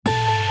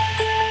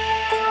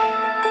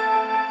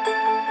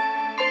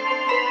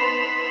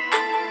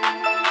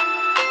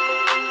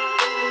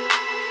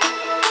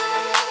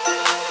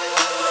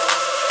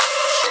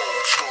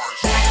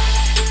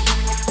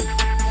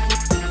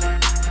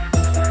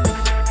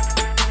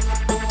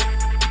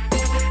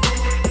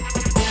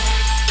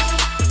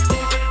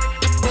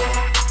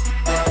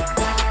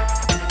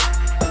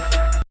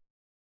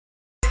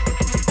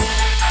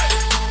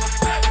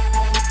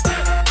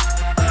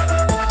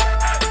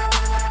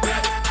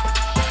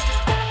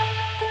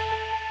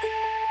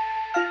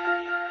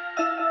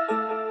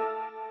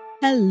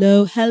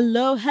Hello,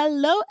 hello,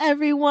 hello,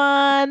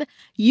 everyone.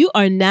 You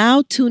are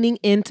now tuning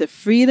into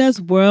Frida's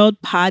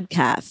World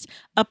Podcast,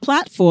 a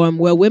platform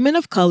where women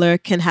of color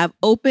can have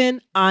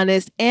open,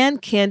 honest,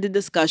 and candid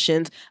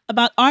discussions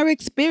about our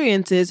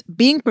experiences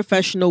being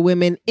professional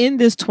women in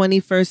this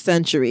 21st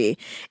century.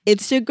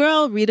 It's your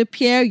girl, Rita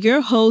Pierre,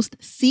 your host,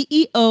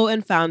 CEO,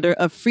 and founder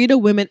of Frida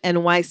Women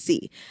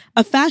NYC,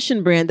 a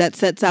fashion brand that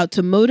sets out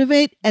to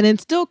motivate and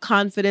instill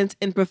confidence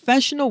in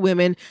professional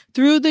women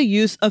through the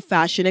use of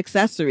fashion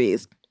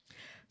accessories.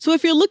 So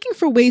if you're looking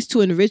for ways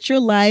to enrich your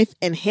life,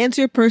 enhance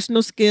your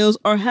personal skills,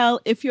 or hell,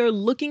 if you're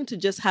looking to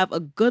just have a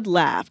good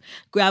laugh,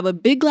 grab a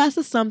big glass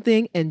of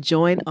something and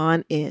join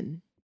on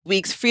in.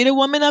 Week's Frida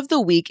Woman of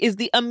the Week is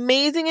the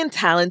amazing and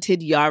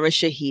talented Yara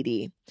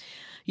Shahidi.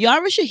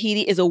 Yara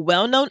Shahidi is a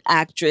well-known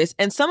actress,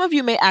 and some of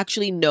you may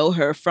actually know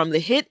her from the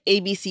hit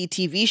ABC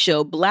TV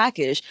show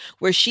Blackish,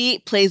 where she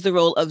plays the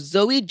role of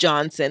Zoe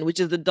Johnson, which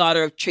is the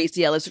daughter of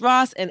Tracee Ellis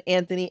Ross and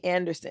Anthony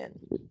Anderson.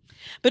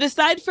 But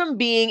aside from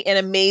being an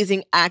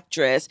amazing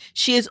actress,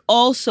 she is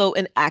also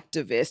an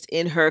activist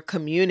in her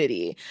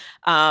community.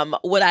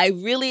 What I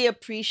really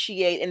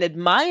appreciate and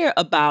admire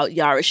about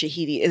Yara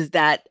Shahidi is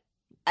that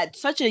at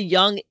such a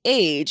young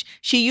age,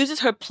 she uses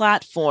her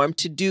platform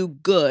to do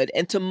good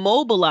and to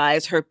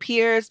mobilize her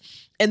peers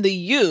and the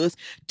youth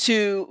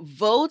to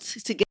vote,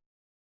 to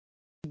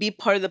be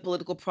part of the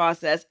political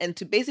process, and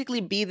to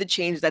basically be the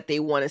change that they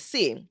want to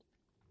see.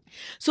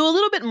 So a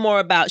little bit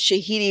more about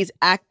Shahidi's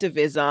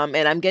activism,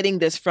 and I'm getting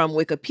this from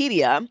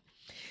Wikipedia.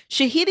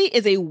 Shahidi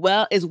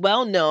is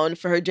well known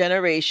for her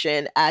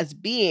generation as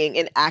being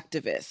an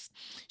activist.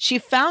 She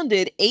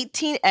founded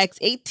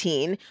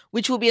 18x18,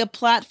 which will be a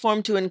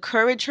platform to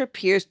encourage her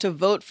peers to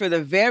vote for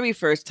the very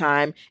first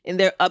time in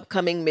their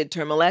upcoming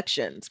midterm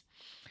elections.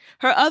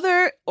 Her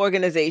other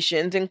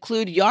organizations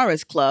include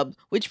Yara's Club,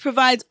 which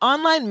provides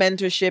online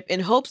mentorship in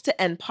hopes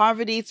to end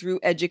poverty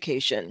through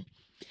education.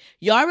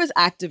 Yara's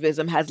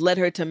activism has led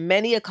her to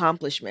many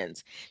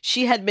accomplishments.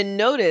 She had been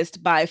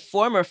noticed by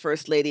former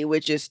First Lady,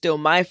 which is still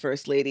my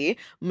First Lady,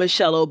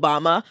 Michelle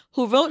Obama,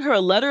 who wrote her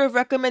a letter of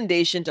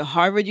recommendation to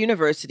Harvard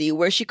University,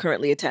 where she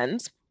currently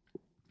attends.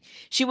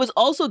 She was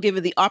also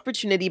given the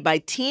opportunity by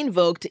Teen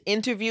Vogue to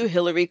interview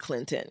Hillary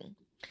Clinton.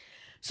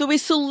 So we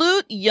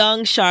salute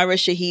young Yara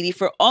Shahidi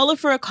for all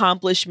of her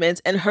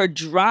accomplishments and her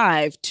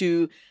drive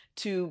to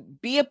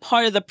be a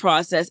part of the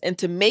process and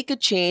to make a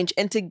change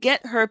and to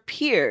get her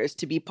peers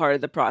to be part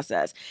of the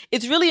process.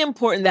 It's really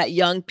important that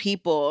young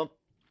people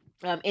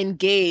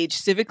engage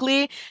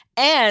civically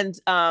and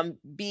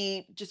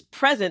be just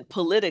present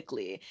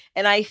politically.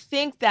 And I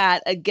think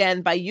that,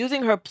 again, by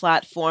using her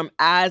platform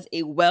as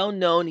a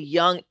well-known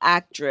young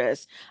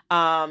actress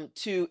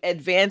to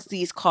advance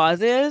these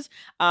causes,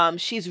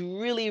 she's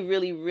really,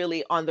 really,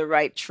 really on the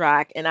right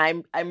track. And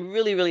I'm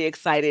really, really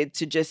excited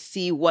to just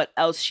see what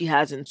else she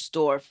has in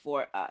store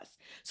for us.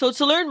 So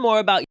to learn more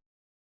about,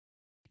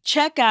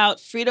 check out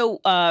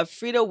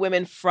Frida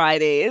Women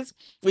Fridays,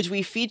 which we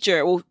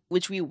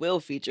will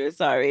feature,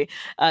 Yara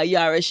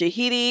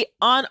Shahidi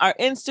on our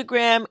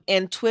Instagram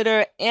and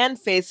Twitter and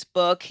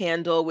Facebook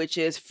handle, which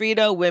is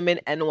Frida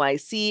Women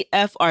NYC,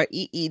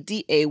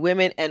 FREEDA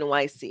Women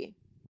NYC.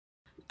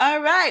 All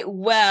right.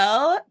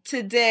 Well,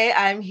 today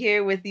I'm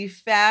here with the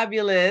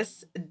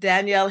fabulous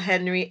Danielle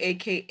Henry,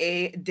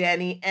 aka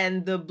Danny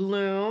and the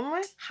Bloom.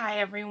 Hi,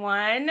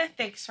 everyone.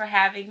 Thanks for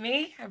having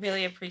me. I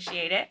really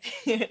appreciate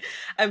it.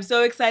 I'm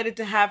so excited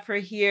to have her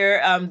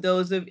here. We're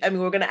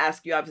going to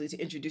ask you obviously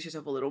to introduce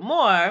yourself a little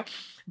more,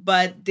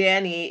 but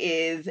Danny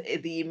is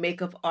the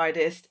makeup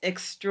artist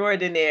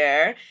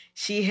extraordinaire.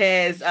 She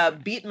has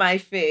beat my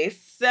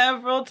face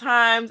several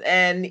times,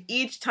 and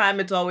each time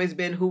it's always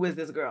been, who is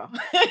this girl?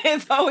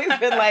 It's always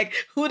been like,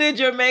 who did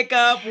your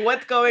makeup?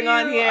 What's going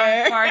on here?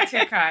 You are far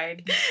too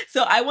kind.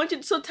 So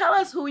tell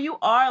us who you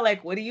are.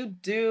 Like, what do you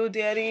do,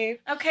 Danny?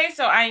 Okay,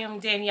 so I am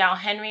Danielle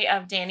Henry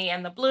of Danny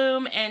and the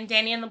Bloom, and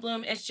Danny and the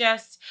Bloom is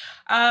just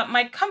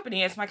my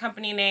company. It's my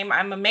company name.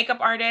 I'm a makeup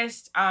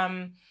artist.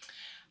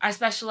 I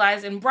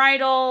specialize in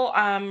bridal,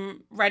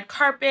 red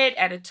carpet,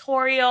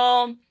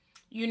 editorial,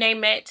 you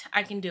name it,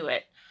 I can do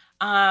it.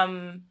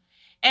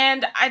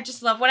 And I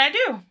just love what I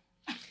do.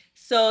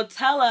 So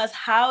tell us,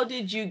 how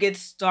did you get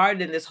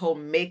started in this whole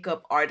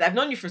makeup art? I've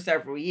known you for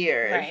several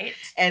years. Right.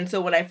 And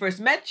so when I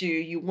first met you,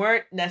 you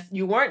weren't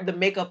the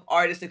makeup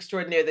artist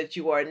extraordinaire that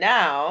you are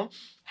now.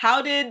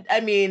 I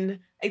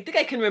think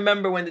I can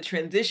remember when the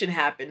transition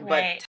happened,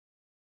 right.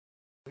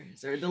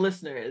 But or the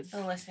listeners.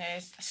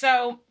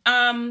 So,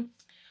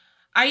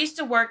 I used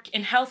to work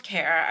in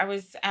healthcare. I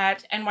was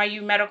at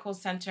NYU Medical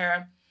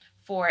Center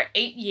for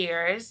 8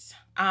 years.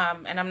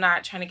 And I'm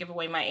not trying to give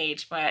away my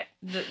age, but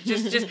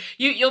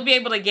you'll be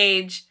able to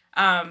gauge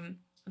that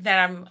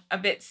I'm a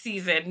bit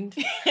seasoned.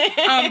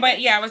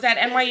 But yeah, I was at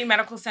NYU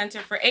Medical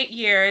Center for 8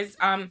 years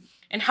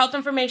in health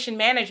information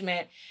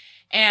management.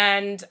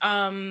 And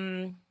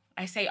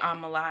I say a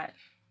lot.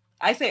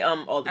 I say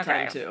all the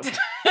time too.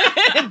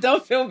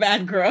 Don't feel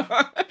bad, girl.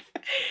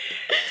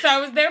 So I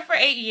was there for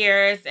 8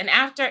 years, and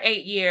after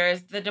 8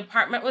 years, the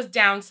department was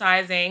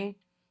downsizing,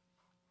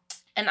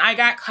 And I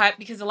got cut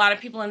because a lot of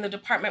people in the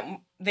department,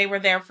 they were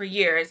there for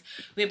years.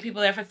 We had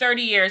people there for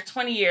 30 years,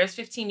 20 years,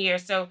 15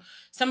 years. So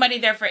somebody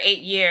there for 8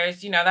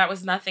 years, that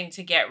was nothing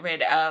to get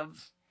rid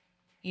of,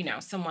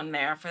 someone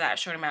there for that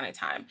short amount of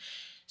time.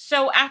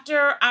 So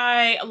after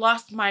I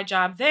lost my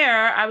job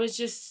there, I was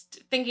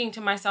just thinking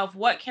to myself,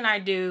 what can I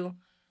do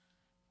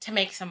to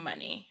make some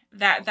money?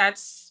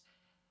 That's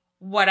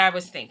what I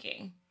was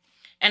thinking.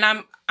 And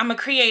I'm a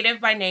creative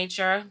by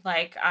nature.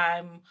 Like,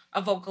 I'm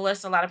a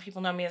vocalist. A lot of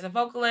people know me as a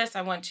vocalist.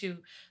 I went to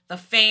the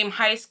Fame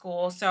High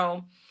School.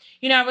 So,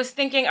 I was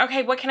thinking,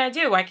 okay, what can I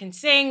do? I can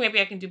sing.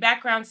 Maybe I can do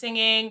background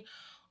singing.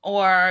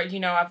 Or,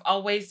 I've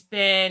always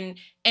been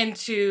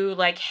into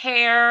like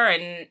hair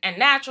and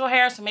natural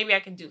hair. So maybe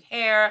I can do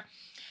hair.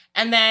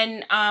 And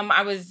then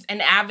I was an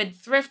avid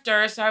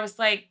thrifter. So I was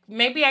like,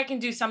 maybe I can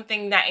do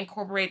something that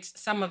incorporates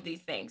some of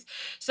these things.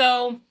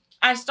 So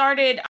I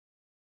started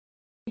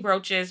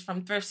brooches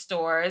from thrift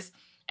stores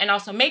and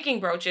also making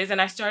brooches.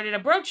 And I started a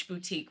brooch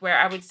boutique where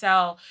I would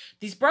sell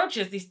these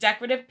brooches, these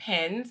decorative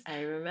pins.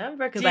 I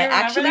remember because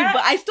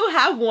I still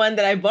have one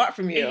that I bought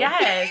from you.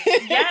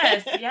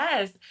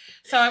 Yes.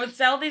 So I would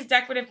sell these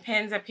decorative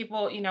pins that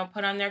people,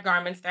 put on their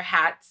garments, their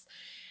hats,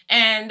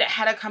 and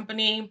had a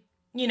company,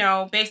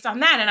 based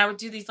on that. And I would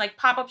do these like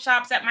pop-up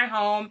shops at my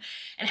home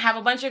and have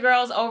a bunch of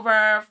girls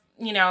over,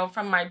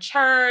 from my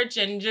church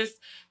and just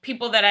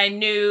people that I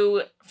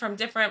knew from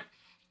different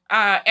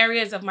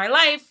areas of my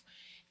life.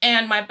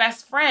 And my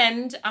best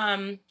friend,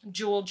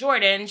 Jewel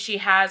Jordan, she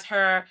has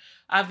her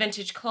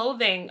vintage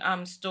clothing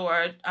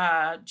store,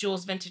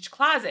 Jewel's Vintage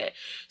Closet.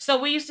 So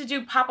we used to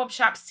do pop-up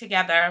shops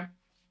together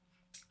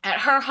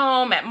at her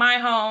home, at my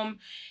home.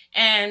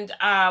 And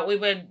we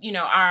would,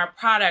 our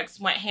products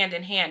went hand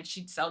in hand.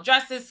 She'd sell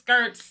dresses,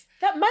 skirts.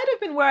 That might have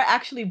been where I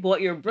actually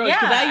bought your brooch.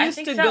 Because I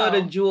used to go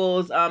to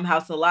Jewel's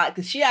house a lot.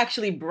 Because she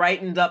actually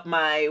brightened up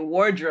my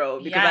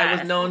wardrobe. Because I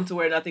was known to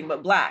wear nothing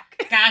but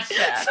black.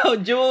 Gotcha. So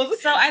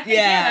Jewel's. So I think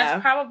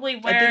that's probably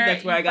where, I think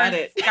that's where I got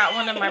it. Got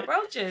one of my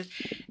brooches.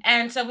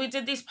 And so we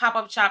did these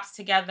pop-up shops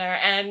together.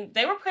 And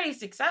they were pretty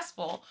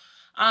successful.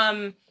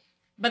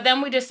 But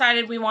then we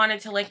decided we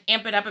wanted to like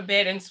amp it up a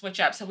bit and switch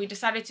up. So we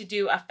decided to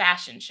do a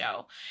fashion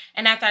show.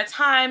 And at that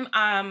time,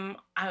 I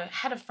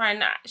had a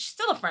friend, she's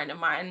still a friend of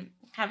mine.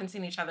 Haven't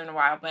seen each other in a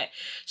while, but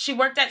she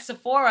worked at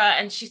Sephora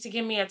and she used to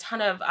give me a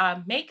ton of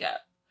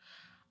makeup.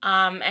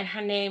 And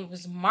her name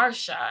was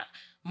Marsha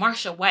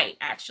White,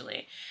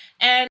 actually.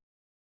 And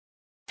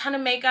a ton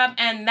of makeup,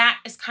 and that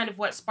is kind of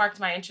what sparked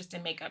my interest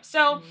in makeup.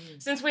 So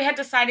since we had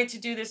decided to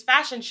do this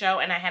fashion show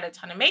and I had a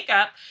ton of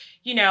makeup,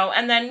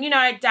 and then,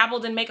 I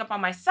dabbled in makeup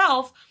on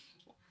myself,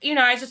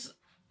 I just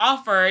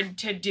offered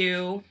to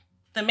do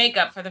the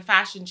makeup for the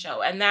fashion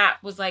show. And that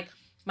was like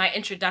my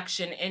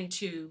introduction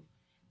into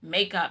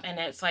makeup, and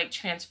it's like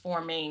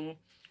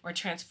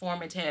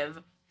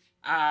transformative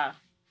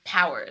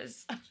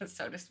powers,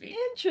 so to speak.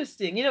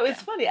 Interesting.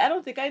 It's funny. I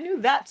don't think I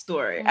knew that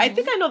story. Mm-hmm. I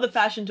think I know the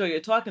fashion show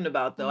you're talking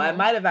about, though. Mm-hmm.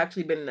 I might have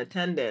actually been in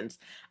attendance.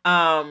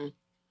 But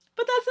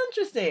that's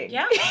interesting.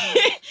 Yeah.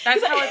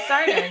 That's how it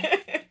started.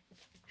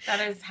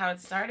 That is how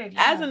it started.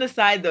 Yeah. As an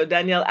aside, though,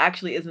 Danielle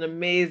actually is an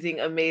amazing,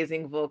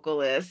 amazing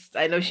vocalist.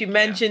 I know she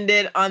mentioned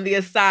it on the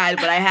aside,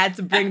 but I had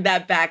to bring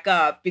that back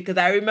up because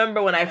I remember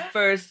when I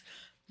first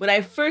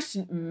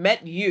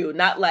met you,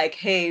 not like,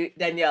 hey,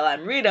 Danielle,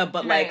 I'm Rita,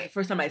 but like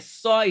first time I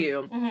saw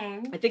you,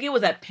 I think it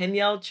was at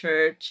Peniel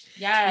Church.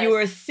 Yes. You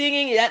were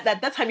singing,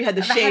 that time you had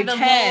the shaved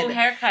head. Low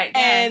haircut,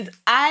 yes.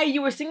 And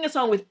you were singing a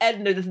song with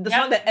Edna, the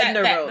song that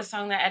Edna wrote. The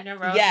song that Edna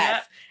wrote, yes.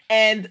 Yep.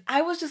 And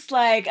I was just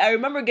like, I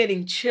remember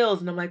getting chills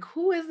and I'm like,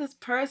 who is this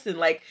person?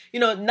 Like,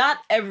 not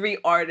every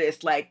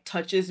artist like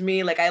touches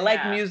me. Like I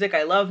like music,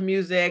 I love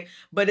music,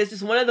 but it's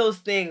just one of those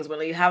things when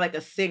you have like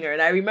a singer.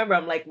 And I remember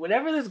I'm like,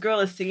 whenever this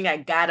girl is singing, I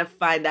gotta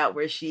find out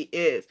where she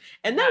is.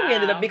 And then we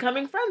ended up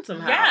becoming friends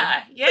somehow.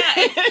 Yeah.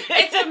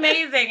 It's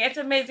amazing. It's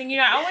amazing.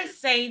 I always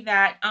say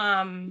that,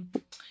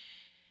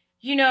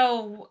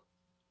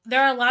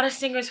 there are a lot of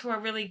singers who are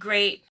really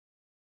great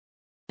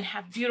and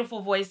have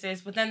beautiful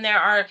voices, but then there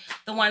are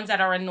the ones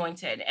that are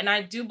anointed. And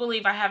I do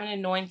believe I have an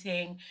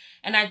anointing,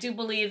 and I do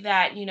believe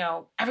that,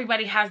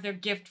 everybody has their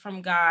gift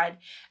from God,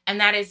 and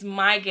that is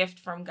my gift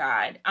from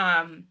God. So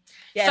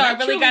I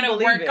really got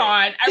to work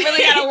on. You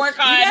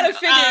got to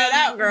figure it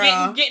out,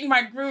 girl. Getting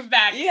my groove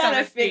back. You got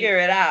to figure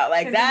it out.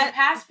 Like that. In the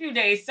past few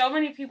days, so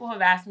many people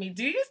have asked me,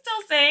 do you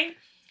still sing?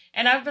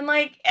 And I've been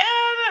like,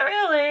 not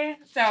really.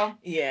 So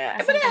yeah,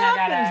 but it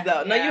happens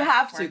though. No, you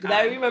have to. Because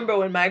I remember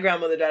when my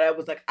grandmother died, I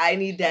was like, I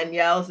need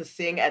Danielle to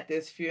sing at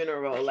this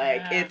funeral.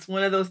 Like it's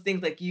one of those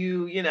things. Like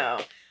you know.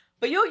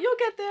 But you'll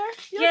get there.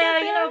 You'll get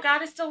there.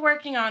 God is still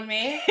working on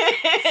me.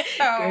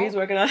 Girl, he's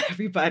working on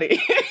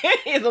everybody.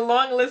 He has a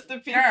long list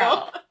of people.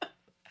 Girl.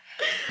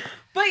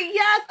 But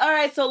yes, all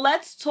right, so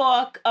let's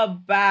talk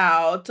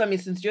about,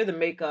 since you're the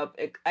makeup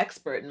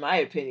expert, in my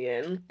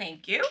opinion.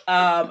 Thank you.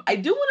 I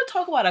do want to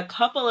talk about a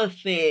couple of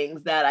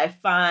things that I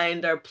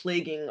find are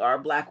plaguing our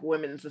Black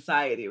women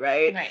society,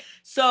 right? Right.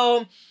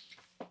 So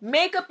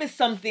makeup is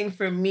something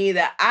for me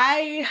that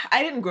I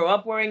didn't grow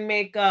up wearing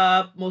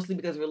makeup, mostly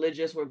because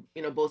religious. We're,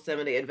 both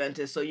Seventh-day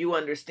Adventists, so you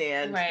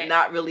understand. Right.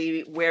 Not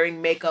really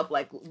wearing makeup,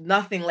 like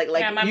nothing, like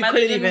yeah, my you mother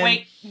couldn't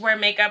didn't even wear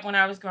makeup when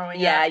I was growing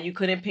up. Yeah, you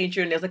couldn't paint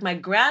your nails. Like my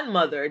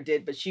grandmother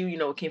did, but she,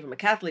 came from a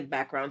Catholic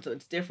background, so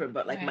it's different.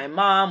 But like Right. my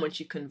mom, when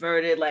she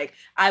converted, like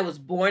I was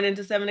born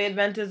into Seventh-day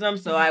Adventism,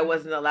 so I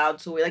wasn't allowed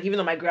to, like, even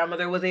though my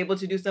grandmother was able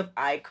to do stuff,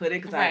 I couldn't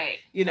because Right.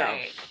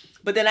 Right.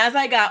 But then as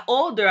I got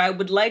older, I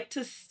would like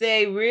to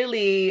say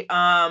really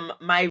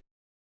my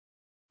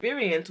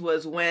experience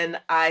was when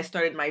I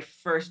started my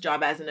first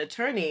job as an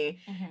attorney,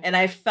 and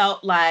I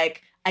felt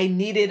like I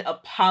needed a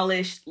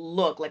polished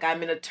look. Like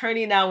I'm an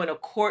attorney now in a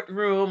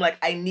courtroom. Like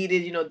I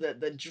needed,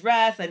 the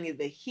dress, I needed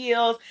the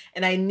heels,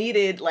 and I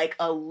needed like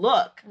a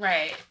look.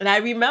 Right. And I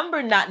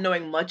remember not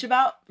knowing much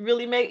about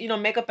really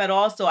makeup at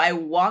all. So I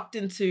walked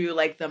into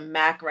like the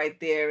MAC right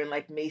there in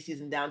like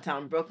Macy's in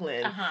downtown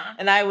Brooklyn.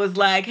 And I was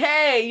like,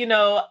 hey,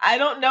 I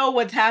don't know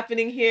what's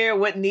happening here,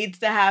 what needs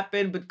to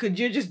happen, but could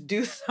you just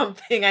do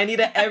something? I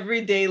need an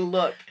everyday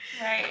look.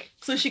 Right.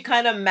 So she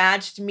kind of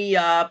matched me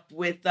up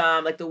with,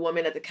 like the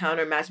woman at the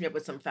counter matched me up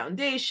with some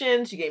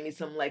foundation. She gave me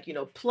some like,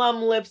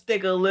 plum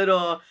lipstick, a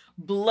little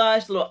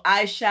blush, a little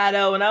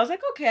eyeshadow. And I was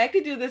like, okay, I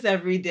could do this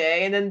every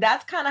day. And then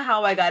that's kind of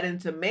how I got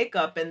into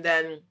makeup. And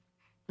then,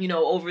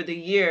 over the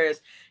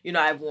years,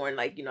 I've worn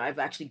like, I've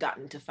actually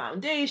gotten to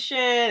foundation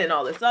and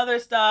all this other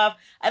stuff.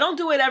 I don't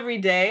do it every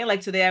day.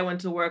 Like today I went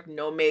to work,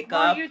 no makeup.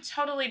 Well, you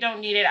totally don't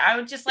need it. I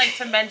would just like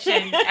to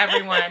mention,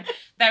 everyone,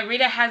 that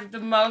Rita has the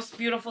most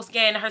beautiful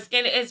skin. Her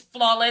skin is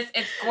flawless.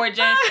 It's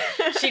gorgeous.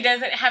 She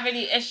doesn't have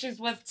any issues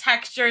with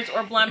textures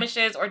or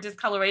blemishes or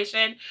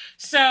discoloration.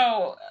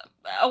 So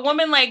a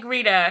woman like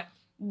Rita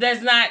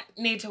does not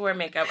need to wear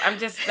makeup.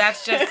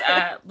 That's just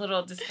a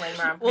little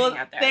disclaimer I'm putting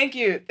out there.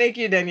 Thank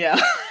you, Danielle.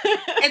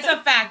 It's a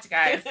fact,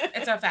 guys.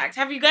 It's a fact.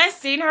 Have you guys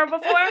seen her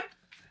before?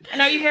 I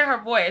know you hear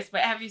her voice, but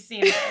have you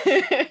seen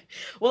her?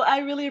 Well, I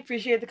really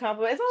appreciate the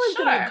compliment. It's always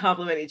good to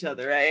compliment each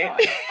other, right?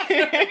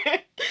 Sure.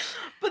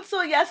 But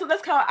so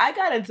that's how I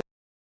got into it.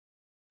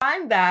 I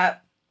find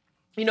that,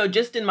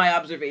 just in my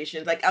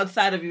observations, like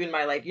outside of even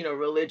my like,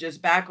 religious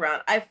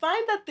background, I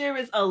find that there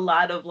is a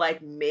lot of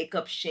like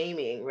makeup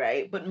shaming,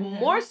 right? But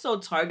more so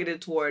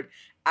targeted toward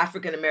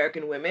African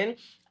American women.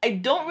 I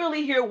don't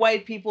really hear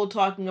white people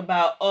talking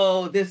about,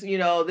 oh, this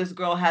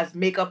girl has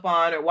makeup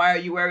on, or why are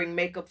you wearing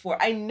makeup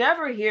for? I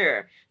never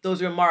hear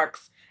those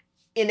remarks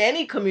in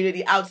any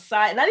community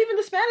outside, not even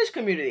the Spanish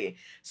community.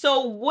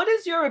 So what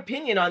is your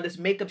opinion on this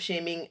makeup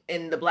shaming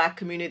in the Black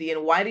community,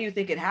 and why do you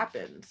think it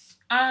happens?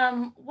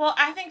 Well,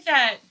 I think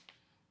that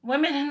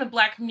women in the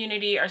Black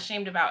community are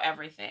shamed about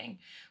everything,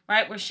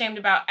 right? We're shamed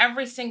about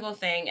every single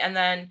thing. And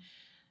then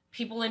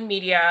people in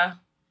media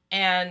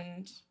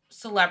and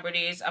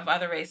celebrities of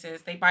other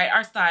races, they bite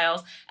our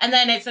styles, and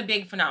then it's a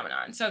big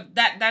phenomenon. So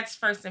that's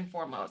first and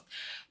foremost.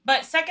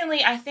 But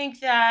secondly, I think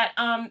that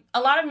a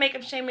lot of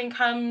makeup shaming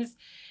comes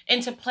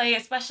into play,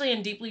 especially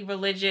in deeply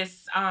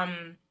religious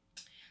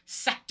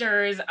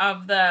sectors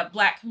of the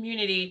Black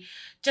community,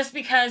 just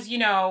because,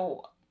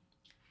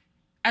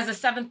 as a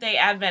Seventh-day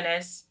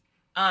Adventist,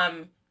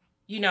 a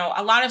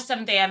lot of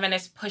Seventh-day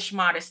Adventists push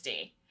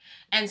modesty.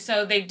 And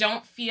so they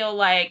don't feel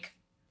like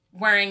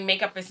wearing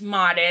makeup is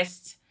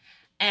modest.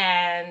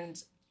 And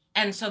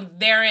so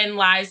therein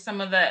lies some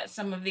of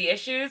the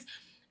issues.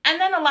 And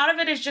then a lot of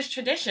it is just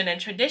tradition.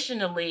 And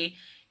traditionally,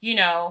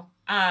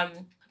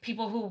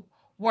 people who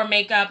wore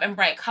makeup and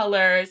bright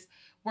colors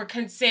were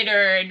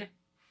considered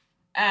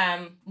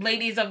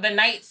ladies of the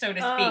night, so to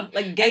speak.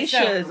 Like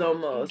geishas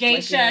almost.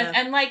 Geishas,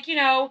 and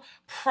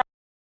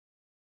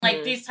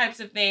these types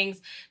of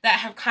things that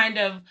have kind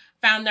of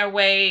found their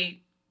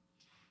way,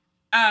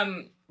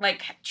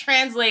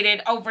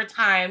 translated over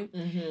time,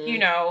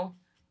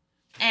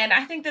 And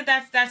I think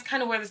that that's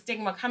kind of where the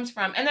stigma comes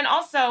from. And then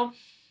also,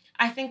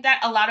 I think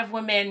that a lot of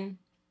women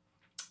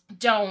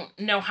don't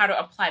know how to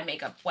apply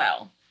makeup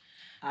well.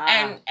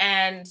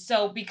 And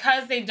so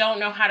because they don't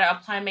know how to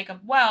apply makeup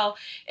well,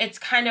 it's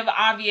kind of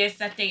obvious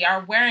that they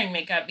are wearing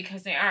makeup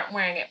because they aren't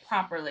wearing it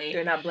properly.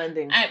 They're not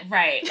blending.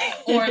 Right.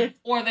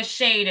 Or the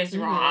shade is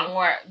wrong,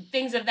 or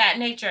things of that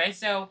nature. And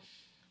so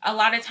a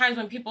lot of times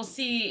when people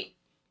see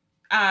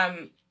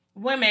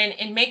women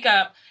in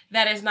makeup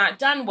that is not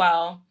done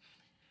well,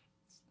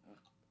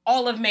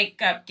 all of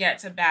makeup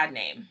gets a bad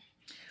name.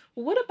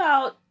 What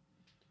about...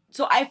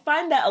 So I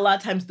find that a lot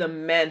of times the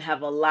men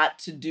have a lot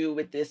to do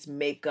with this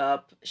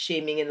makeup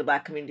shaming in the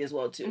Black community as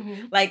well, too.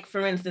 Mm-hmm. Like,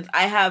 for instance,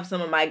 I have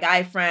some of my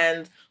guy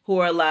friends who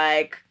are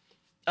like,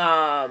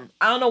 I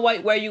don't know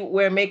where you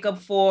wear makeup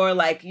for.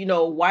 Like,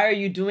 why are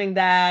you doing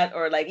that?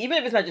 Or like, even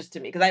if it's not just to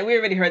me, because we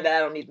already heard that I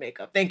don't need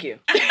makeup. Thank you.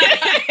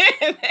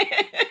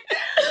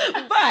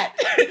 But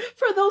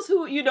for those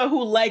who,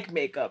 who like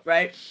makeup,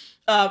 right?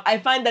 I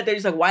find that they're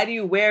just like, why do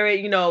you wear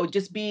it?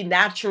 Just be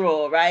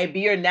natural, right?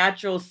 Be your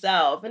natural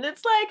self. And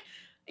it's like,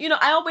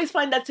 I always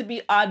find that to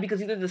be odd because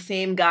these are the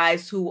same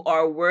guys who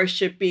are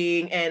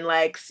worshiping and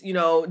like,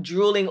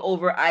 drooling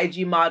over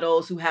IG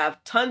models who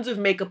have tons of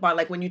makeup on.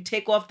 Like when you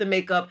take off the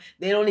makeup,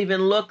 they don't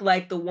even look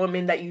like the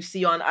woman that you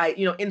see on,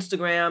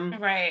 Instagram,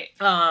 Right.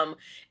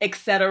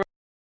 etc.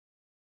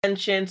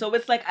 So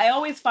it's like, I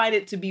always find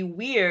it to be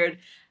weird,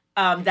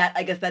 that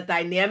I guess that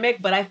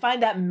dynamic, but I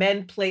find that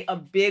men play a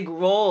big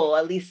role,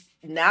 at least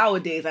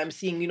nowadays. I'm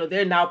seeing,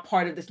 they're now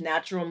part of this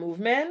natural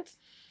movement.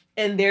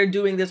 And they're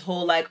doing this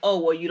whole like, oh,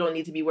 well, you don't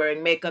need to be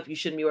wearing makeup. You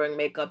shouldn't be wearing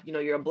makeup.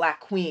 You're a black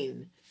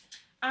queen.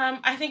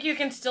 I think you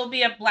can still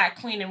be a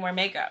black queen and wear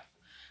makeup.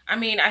 I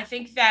mean, I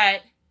think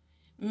that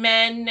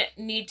men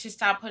need to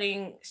stop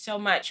putting so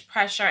much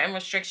pressure and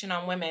restriction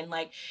on women.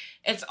 Like,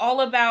 it's all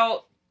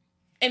about,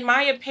 in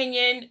my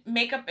opinion,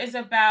 makeup is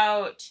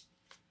about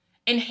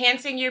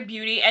enhancing your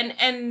beauty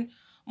and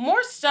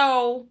more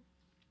so,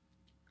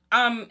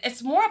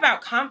 it's more about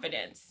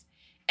confidence.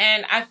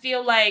 And I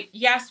feel like,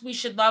 yes, we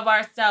should love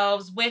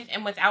ourselves with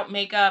and without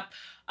makeup.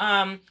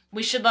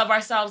 We should love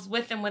ourselves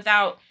with and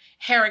without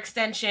hair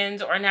extensions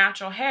or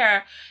natural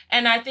hair.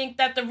 And I think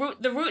that the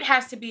root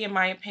has to be, in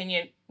my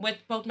opinion, with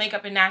both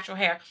makeup and natural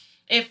hair.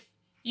 If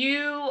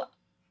you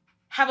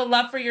have a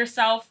love for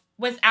yourself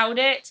without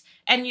it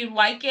and you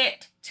like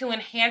it to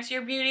enhance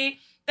your beauty,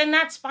 then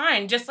that's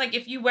fine. Just like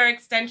if you wear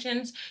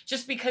extensions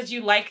just because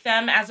you like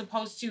them as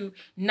opposed to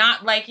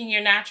not liking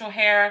your natural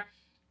hair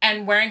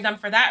and wearing them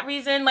for that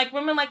reason. Like,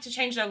 women like to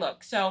change their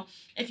look. So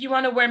if you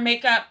want to wear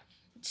makeup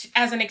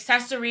as an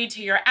accessory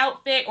to your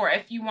outfit, or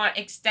if you want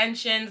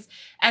extensions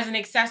as an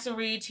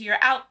accessory to your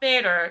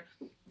outfit, or,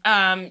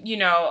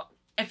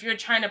 if you're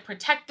trying to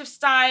protect the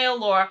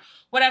style or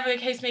whatever the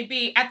case may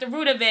be, at the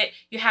root of it,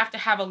 you have to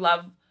have a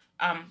love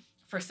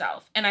for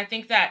self. And I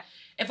think that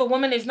if a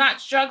woman is not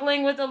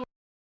struggling with a,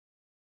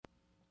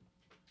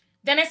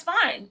 then it's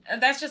fine.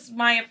 That's just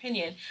my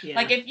opinion. Yeah.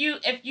 Like, if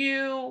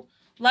you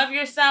love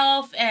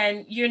yourself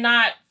and you're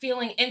not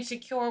feeling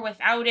insecure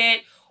without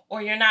it,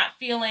 or you're not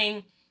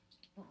feeling,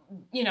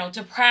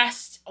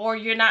 depressed, or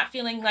you're not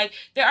feeling like,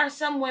 there are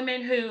some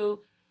women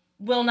who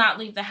will not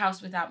leave the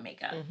house without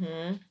makeup.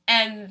 Mm-hmm.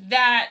 And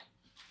that,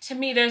 to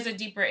me, there's a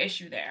deeper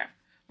issue there,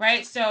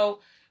 right? So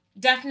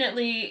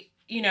definitely,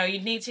 you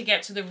need to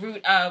get to the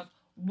root of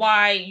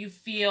why you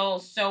feel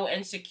so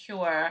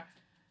insecure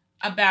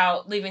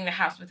about leaving the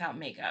house without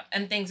makeup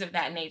and things of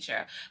that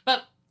nature.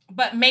 But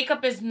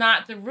makeup is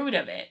not the root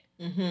of it.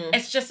 Mm-hmm.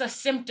 It's just a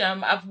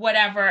symptom of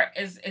whatever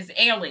is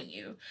ailing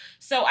you.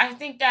 So I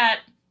think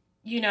that,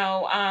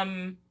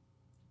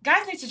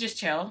 guys need to just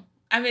chill.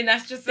 I mean,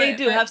 that's just... They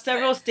do have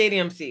several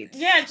stadium seats.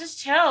 Yeah, just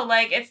chill.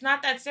 Like, it's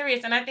not that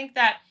serious. And I think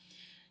that,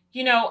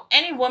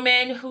 any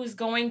woman who's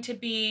going to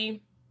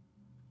be...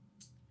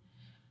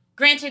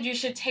 Granted, you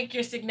should take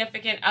your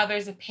significant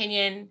other's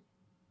opinion.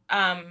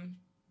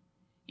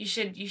 You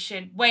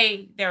should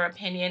weigh their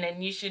opinion,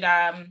 and you should...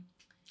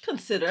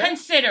 Consider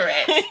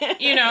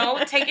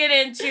it, take it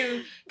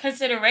into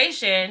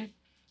consideration,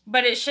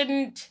 but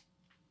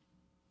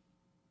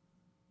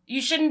you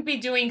shouldn't be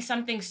doing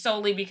something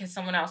solely because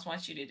someone else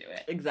wants you to do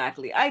it.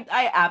 Exactly.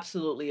 I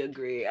absolutely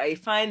agree. I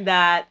find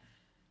that,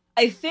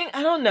 I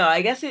don't know,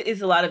 I guess it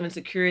is a lot of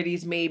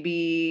insecurities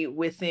maybe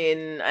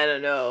within, I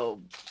don't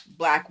know,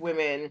 Black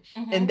women.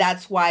 Mm-hmm. And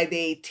that's why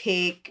they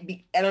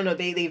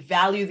they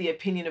value the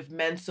opinion of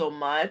men so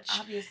much.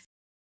 Obviously.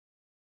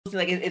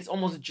 Like, it's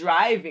almost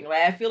driving.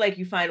 Like, I feel like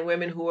you find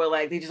women who are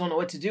like, they just don't know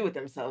what to do with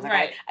themselves. Like,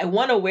 right. I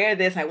want to wear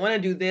this, I want to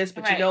do this,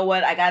 but right. You know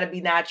what? I got to be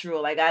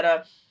natural.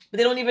 But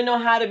they don't even know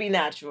how to be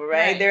natural,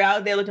 right? They're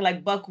out there looking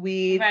like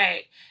buckwheat.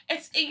 Right.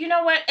 It's, you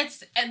know what?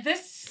 It's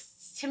this,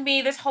 to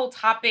me, this whole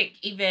topic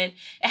even,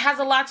 it has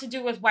a lot to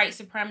do with white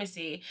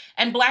supremacy.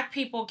 And Black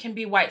people can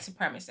be white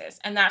supremacists.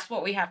 And that's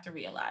what we have to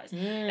realize.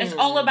 It's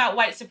all about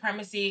white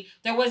supremacy.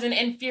 There was an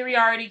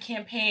inferiority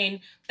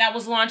campaign that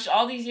was launched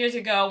all these years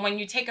ago. When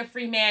you take a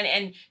free man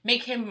and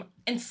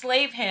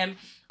enslave him,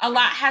 a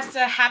lot has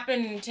to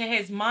happen to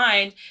his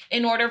mind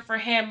in order for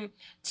him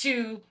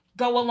to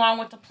go along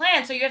with the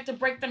plan. So you have to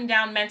break them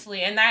down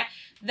mentally. And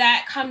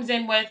that comes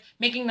in with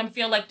making them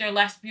feel like they're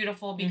less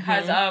beautiful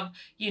because of,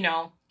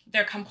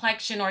 their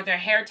complexion or their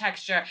hair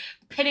texture,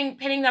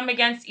 pitting them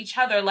against each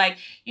other, like,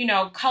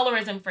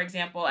 colorism, for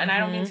example. And I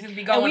don't need to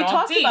be going all deep. And we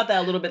talked about that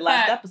a little bit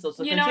last episode,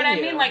 so you know what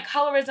I mean? Like,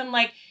 colorism,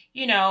 like,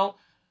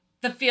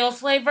 the field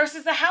slave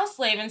versus the house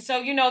slave. And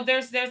so,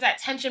 there's that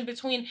tension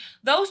between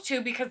those two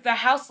because the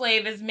house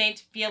slave is made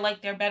to feel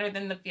like they're better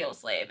than the field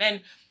slave,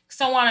 and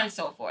so on and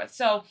so forth.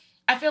 So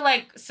I feel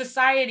like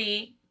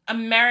society,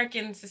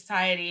 American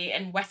society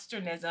and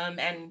Westernism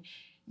and,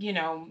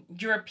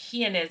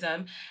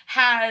 Europeanism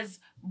has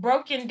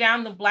broken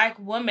down the Black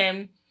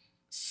woman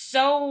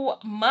so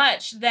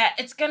much that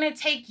it's going to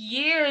take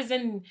years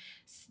and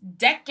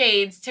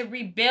decades to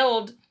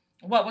rebuild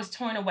what was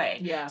torn away.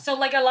 Yeah. So,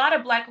 like, a lot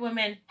of Black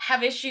women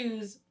have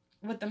issues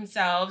with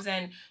themselves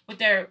and with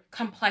their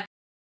complex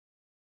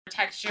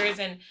textures,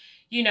 and,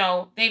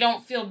 they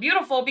don't feel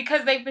beautiful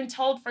because they've been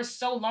told for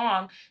so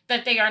long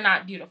that they are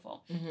not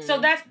beautiful. Mm-hmm. So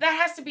that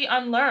has to be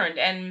unlearned.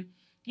 And,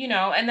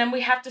 and then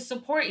we have to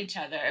support each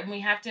other, and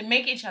we have to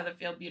make each other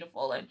feel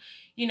beautiful, and,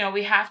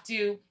 we have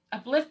to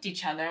uplift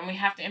each other, and we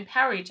have to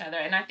empower each other.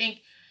 And I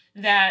think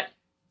that,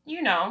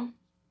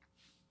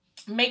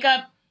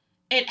 makeup,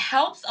 it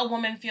helps a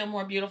woman feel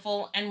more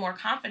beautiful and more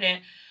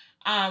confident.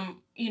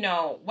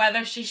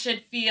 Whether she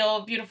should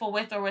feel beautiful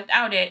with or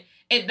without it,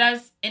 it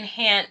does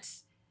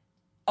enhance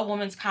a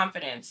woman's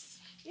confidence.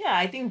 Yeah,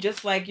 I think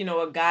just like,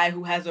 a guy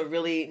who has a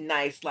really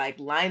nice like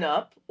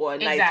lineup or a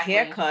nice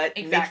haircut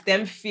makes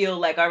them feel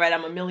like, all right,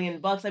 I'm $1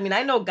 million. I mean,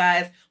 I know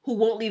guys who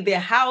won't leave their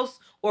house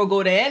or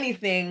go to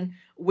anything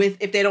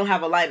if they don't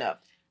have a lineup.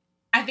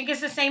 I think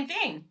it's the same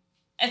thing.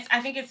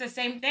 I think it's the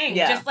same thing.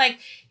 Yeah. Just like,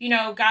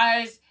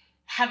 guys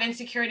have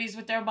insecurities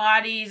with their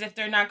bodies if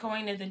they're not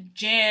going to the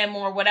gym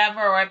or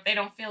whatever, or if they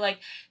don't feel like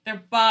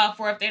they're buff,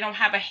 or if they don't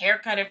have a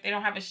haircut, if they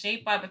don't have a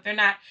shape up, if they're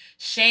not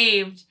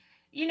shaved.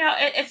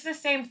 It's the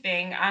same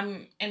thing,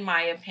 in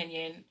my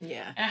opinion.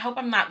 Yeah. And I hope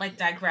I'm not like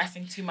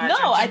digressing too much.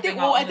 No, I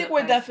think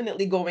we're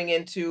definitely going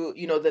into,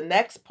 the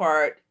next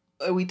part.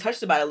 We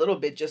touched about it a little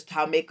bit, just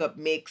how makeup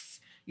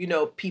makes,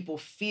 people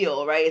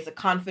feel, right? It's a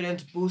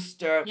confidence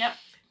booster. Yep.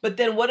 But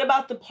then what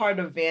about the part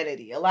of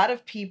vanity? A lot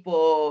of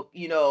people,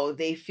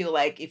 they feel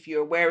like if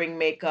you're wearing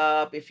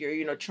makeup, if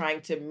you're,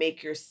 trying to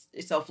make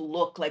yourself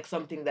look like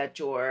something that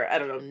you're, I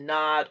don't know,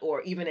 not,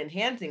 or even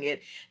enhancing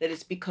it, that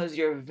it's because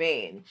you're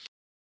vain.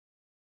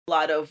 A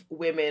lot of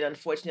women,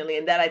 unfortunately,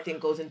 and that I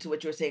think goes into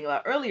what you were saying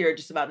about earlier,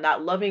 just about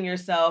not loving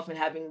yourself and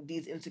having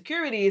these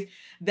insecurities,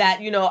 that,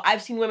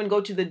 I've seen women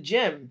go to the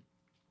gym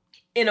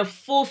in a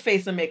full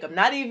face of makeup.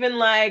 Not even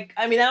like,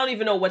 I don't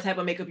even know what type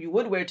of makeup you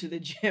would wear to the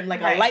gym,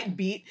 like a light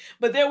beat,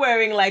 but they're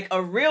wearing like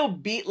a real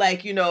beat,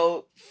 like,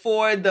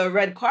 for the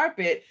red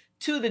carpet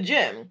to the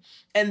gym.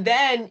 And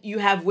then you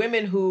have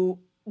women who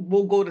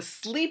will go to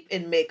sleep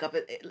in makeup,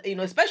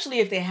 especially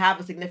if they have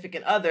a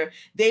significant other.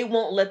 They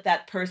won't let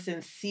that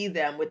person see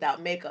them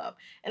without makeup.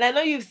 And I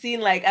know you've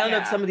seen, like, I don't know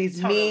if some of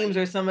these memes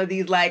or some of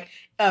these like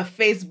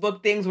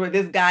Facebook things where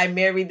this guy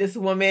married this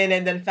woman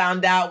and then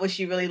found out what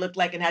she really looked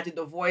like and had to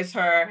divorce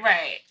her.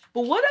 Right.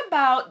 But what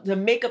about the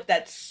makeup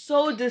that's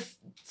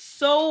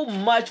so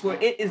much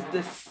where it is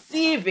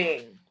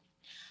deceiving?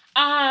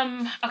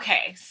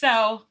 Okay,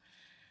 so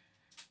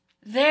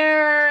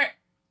there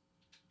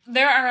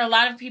are a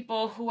lot of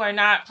people who are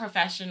not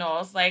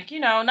professionals. Like,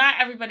 not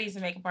everybody's a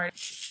makeup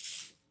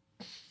artist.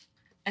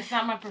 It's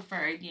not my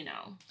preferred,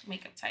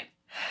 makeup type.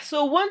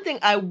 So one thing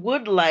I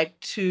would like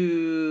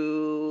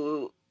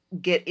to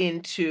get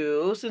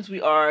into, since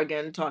we are,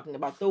 again, talking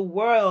about the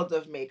world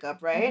of makeup,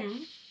 right?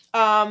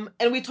 Mm-hmm.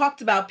 And we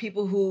talked about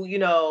people who,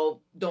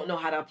 don't know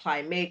how to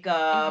apply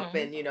makeup,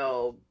 mm-hmm.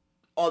 and,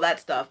 all that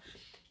stuff.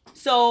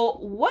 So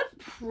what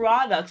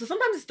products, so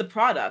sometimes it's the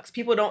products.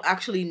 People don't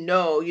actually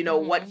know,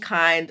 mm-hmm. what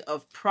kind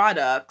of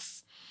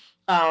products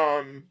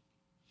to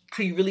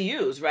really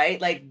use, right?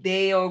 Like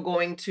they are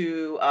going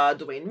to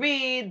Dwayne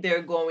Reed,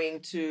 they're going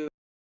to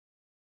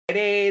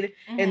Aid,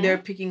 mm-hmm. and they're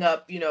picking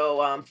up,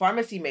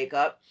 pharmacy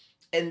makeup.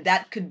 And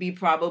that could be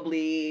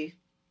probably...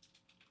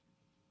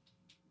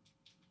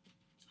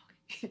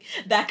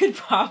 that could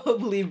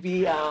probably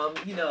be,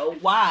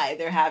 why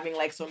they're having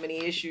like so many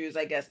issues,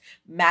 I guess,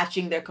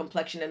 matching their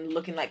complexion and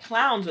looking like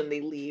clowns when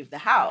they leave the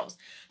house.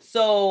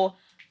 So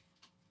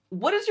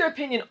what is your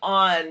opinion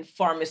on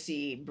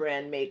pharmacy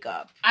brand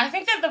makeup? I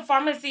think that the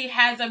pharmacy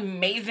has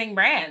amazing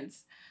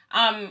brands.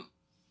 I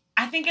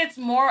think it's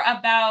more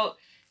about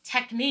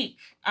technique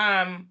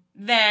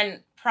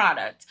than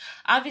product.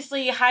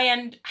 Obviously,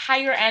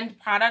 higher end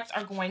products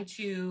are going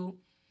to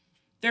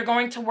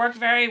work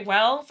very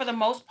well for the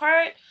most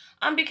part,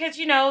 because,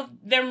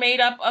 they're made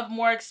up of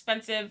more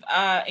expensive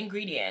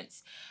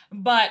ingredients.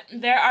 But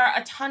there are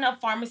a ton of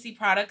pharmacy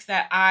products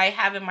that I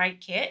have in my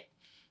kit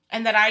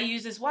and that I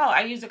use as well.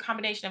 I use a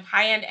combination of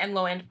high-end and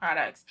low-end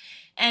products.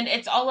 And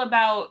it's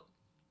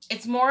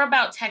more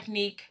about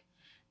technique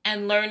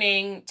and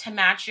learning to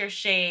match your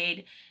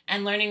shade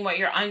and learning what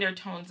your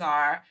undertones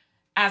are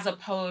as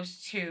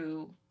opposed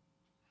to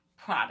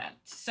product.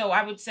 So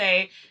I would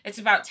say it's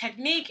about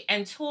technique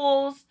and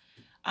tools,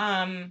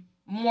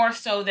 more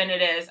so than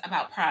it is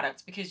about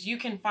products, because you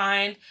can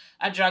find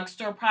a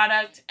drugstore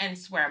product and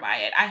swear by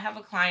it. I have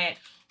a client,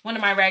 one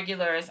of my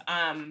regulars,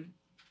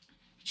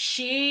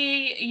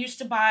 she used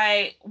to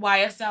buy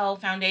YSL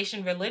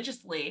foundation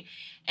religiously,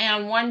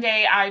 and one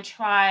day I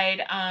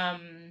tried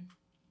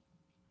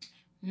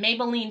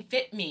Maybelline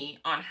Fit Me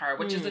on her,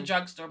 which is a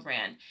drugstore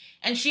brand,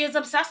 and she is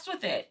obsessed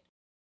with it.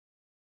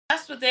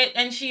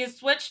 And she has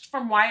switched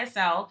from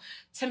YSL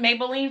to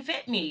Maybelline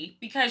Fit Me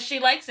because she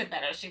likes it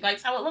better. She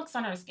likes how it looks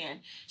on her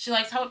skin. She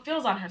likes how it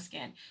feels on her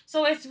skin.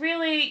 So it's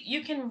really,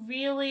 you can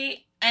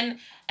really, and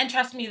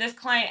trust me, this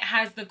client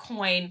has the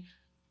coin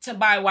to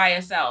buy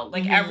YSL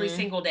like every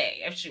single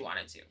day if she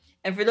wanted to.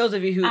 And for those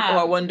of you who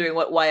are wondering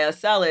what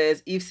YSL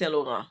is, Yves Saint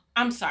Laurent.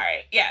 I'm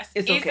sorry. Yes.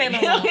 It's Yves okay.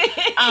 Saint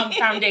Laurent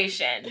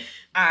foundation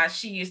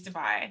she used to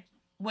buy,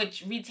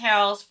 which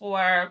retails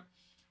for,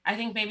 I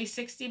think, maybe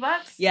 $60.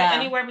 Yeah.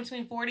 Anywhere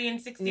between $40 and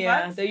 $60.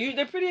 Yeah,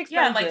 they're pretty expensive.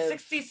 Yeah, like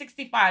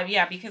 $60, $65.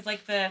 Yeah, because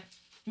like the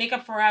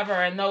Makeup Forever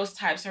and those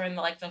types are in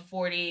the, like the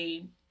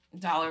 $40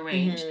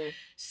 range.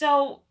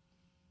 So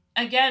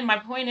again, my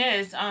point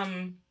is,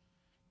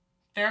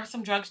 there are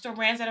some drugstore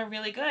brands that are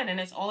really good, and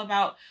it's all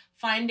about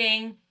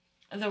finding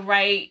the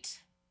right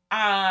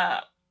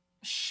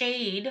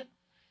shade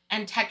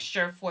and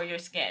texture for your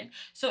skin.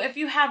 So if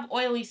you have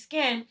oily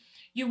skin,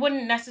 you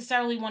wouldn't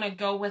necessarily want to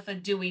go with a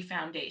dewy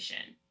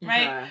foundation,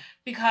 right? Okay.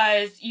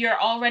 Because you're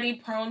already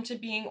prone to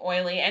being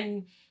oily,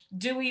 and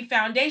dewy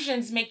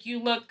foundations make you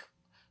look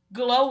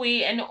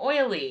glowy and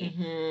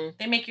oily.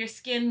 They make your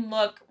skin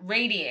look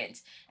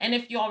radiant. And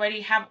if you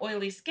already have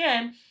oily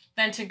skin,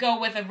 then to go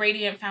with a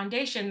radiant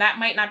foundation, that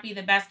might not be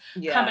the best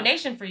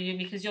combination for you,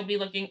 because you'll be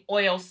looking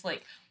oil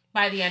slick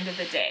by the end of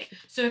the day.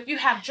 So if you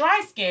have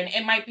dry skin,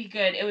 it might be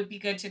good. It would be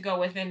good to go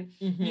with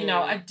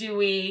a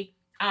dewy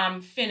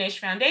finish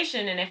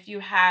foundation. And if you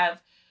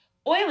have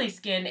oily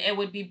skin, it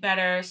would be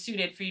better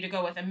suited for you to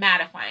go with a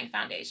mattifying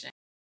foundation.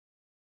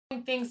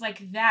 Things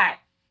like that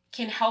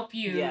can help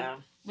you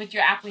with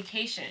your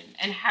application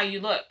and how you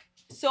look.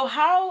 So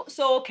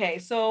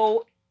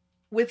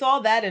with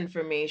all that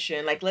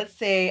information, like, let's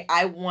say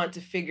I want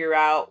to figure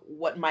out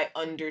what my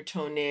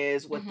undertone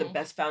is, what the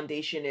best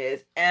foundation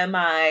is. Am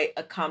I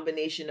a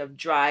combination of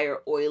dry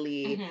or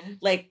oily?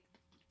 Like,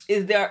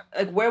 is there,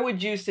 like, where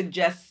would you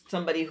suggest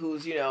somebody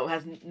who's,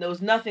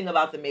 knows nothing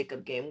about the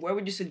makeup game, where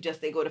would you suggest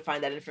they go to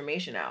find that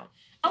information out?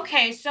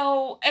 Okay,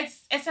 so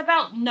it's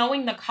about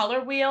knowing the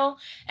color wheel,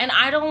 and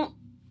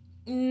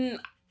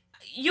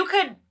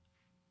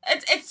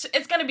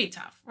it's going to be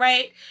tough,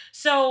 right?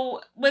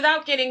 So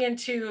without getting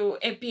into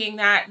it being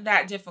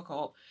that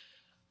difficult,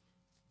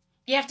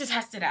 you have to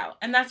test it out.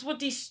 And that's what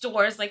these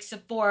stores like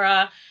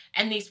Sephora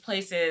and these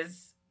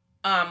places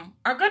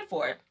are good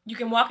for. You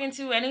can walk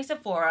into any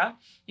Sephora,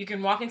 you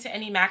can walk into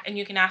any MAC, and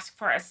you can ask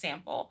for a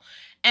sample.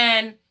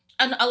 And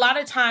a lot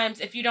of times,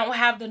 if you don't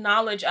have the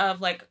knowledge of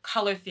like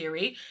color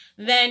theory,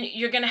 then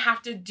you're going to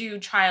have to do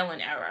trial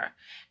and error.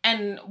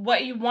 And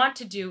what you want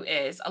to do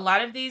is, a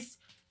lot of these,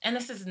 and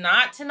this is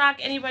not to knock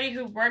anybody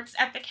who works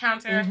at the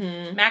counter,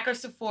 MAC or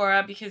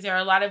Sephora, because there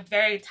are a lot of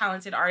very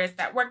talented artists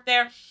that work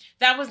there.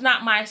 That was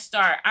not my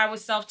start. I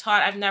was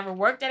self-taught. I've never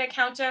worked at a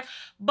counter.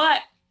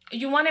 But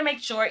you want to make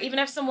sure, even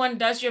if someone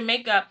does your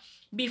makeup,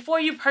 before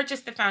you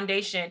purchase the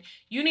foundation,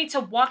 you need to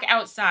walk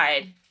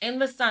outside in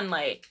the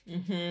sunlight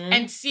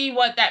and see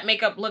what that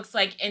makeup looks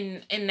like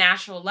in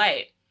natural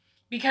light.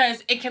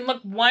 Because it can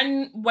look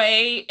one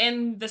way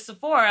in the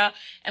Sephora,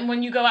 and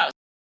when you go out,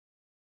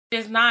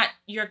 it's not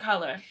your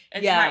color.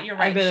 It's not your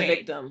right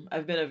shade.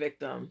 I've been a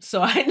victim.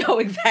 So I know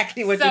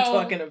exactly what you're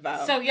talking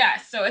about. So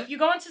yes. So if you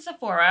go into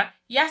Sephora,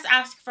 yes,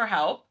 ask for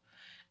help.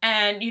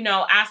 And,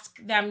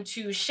 ask them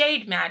to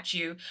shade match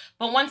you.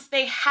 But once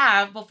they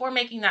have, before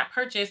making that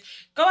purchase,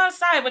 go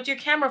outside with your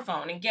camera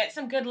phone and get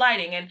some good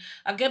lighting. And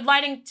a good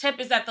lighting tip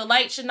is that the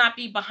light should not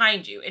be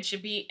behind you. It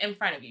should be in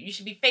front of you. You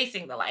should be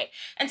facing the light.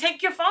 And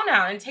take your phone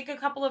out and take a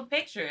couple of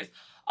pictures.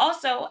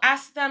 Also,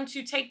 ask them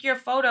to take your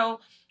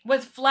photo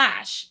with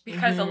flash,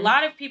 because a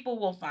lot of people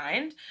will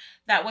find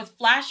that with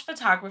flash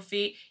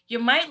photography, you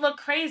might look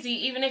crazy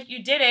even if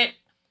you did it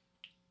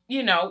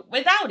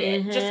without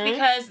it, just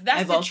because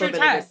that's the true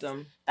test.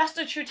 That's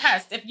the true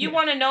test. If you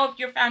want to know if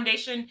your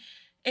foundation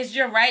is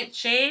your right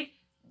shade,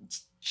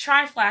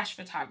 try flash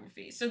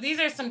photography. So these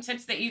are some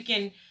tips that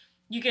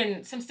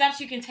some steps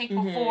you can take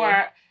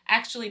before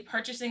actually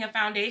purchasing a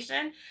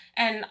foundation.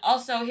 And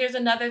also, here's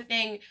another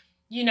thing,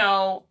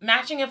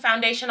 matching a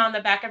foundation on the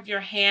back of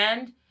your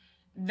hand,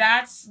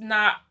 that's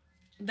not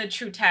the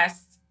true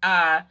test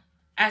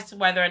as to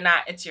whether or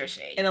not it's your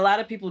shade. And a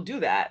lot of people do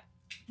that.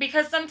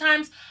 Because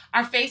sometimes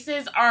our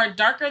faces are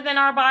darker than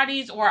our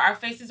bodies, or our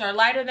faces are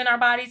lighter than our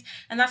bodies.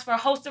 And that's for a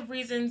host of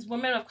reasons.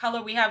 Women of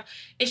color, we have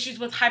issues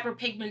with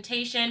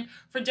hyperpigmentation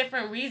for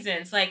different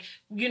reasons. Like,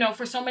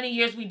 for so many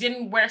years, we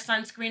didn't wear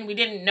sunscreen. We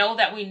didn't know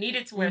that we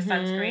needed to wear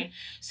sunscreen.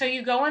 So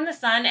you go in the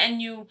sun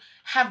and you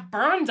have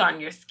burns on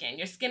your skin.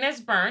 Your skin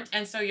is burnt.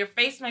 And so your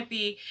face might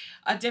be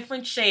a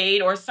different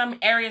shade, or some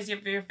areas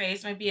of your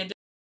face might be a different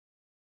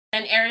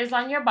and areas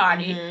on your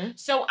body.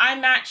 So I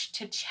match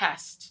to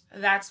chest.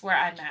 That's where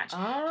I match.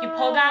 You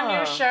pull down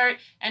your shirt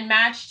and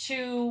match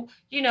to,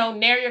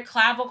 near your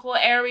clavicle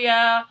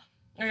area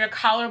or your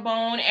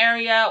collarbone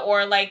area,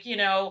 or like,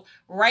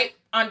 right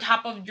on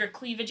top of your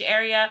cleavage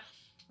area.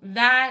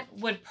 That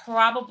would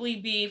probably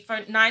be, for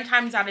 9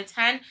 times out of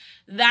 10,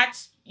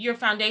 that's your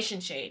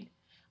foundation shade.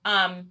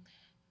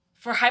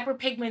 For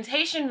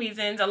hyperpigmentation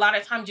reasons, a lot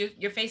of times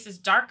your face is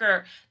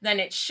darker than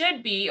it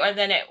should be, or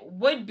than it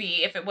would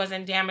be if it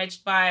wasn't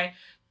damaged by,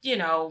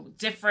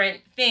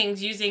 different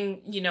things,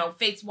 using,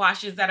 face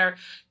washes that are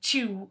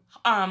too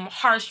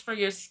harsh for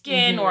your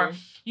skin, or,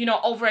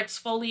 over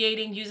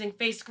exfoliating, using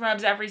face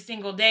scrubs every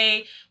single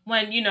day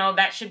when,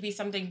 that should be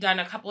something done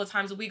a couple of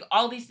times a week.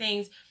 All these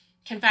things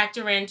can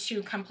factor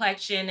into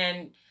complexion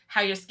and how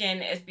your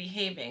skin is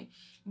behaving.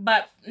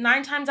 But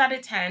 9 times out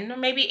of 10, or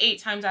maybe 8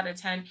 times out of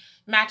 10,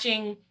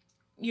 matching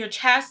your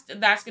chest,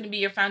 that's going to be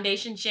your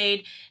foundation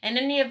shade. And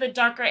any of the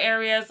darker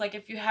areas, like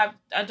if you have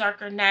a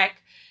darker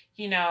neck,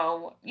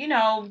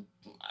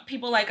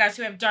 people like us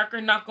who have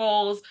darker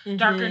knuckles,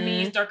 darker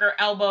knees, darker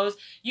elbows,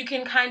 you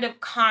can kind of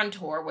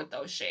contour with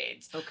those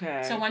shades.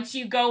 Okay. So once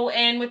you go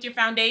in with your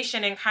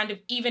foundation and kind of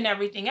even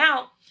everything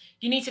out,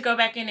 you need to go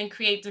back in and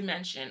create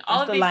dimension.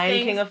 All of the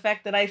Lion King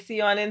effect that I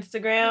see on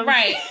Instagram.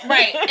 Right.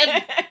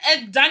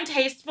 It's done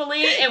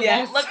tastefully. It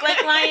won't look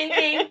like Lion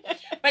King.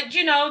 But,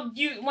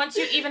 once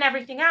you even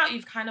everything out,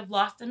 you've kind of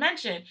lost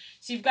dimension.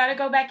 So you've got to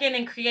go back in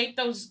and create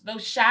those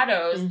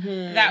shadows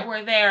that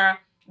were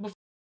there before,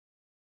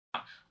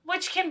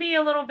 which can be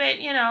a little bit,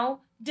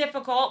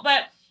 difficult.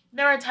 But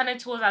there are a ton of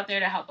tools out there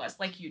to help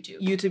us, like YouTube.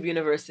 YouTube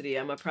University.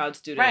 I'm a proud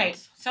student. Right.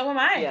 So am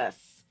I. Yes.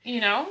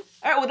 All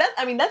right. Well, that's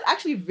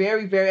actually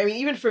very, very,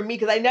 even for me,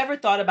 because I never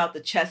thought about the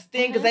chest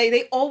thing, because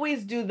they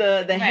always do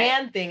the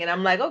hand thing. And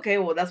I'm like, okay,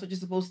 well, that's what you're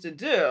supposed to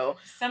do.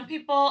 Some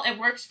people, it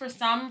works for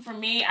some. For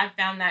me, I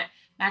found that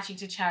matching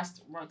to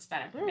chest works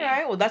better for me. All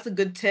right. Well, that's a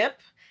good tip.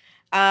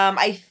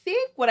 I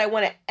think what I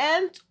want to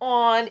end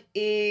on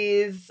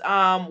is,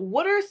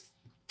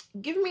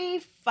 give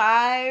me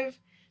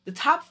the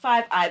top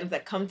 5 items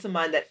that come to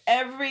mind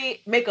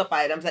makeup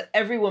items that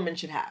every woman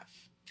should have.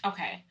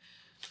 Okay.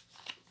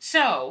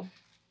 So,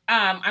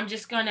 I'm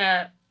just going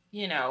to,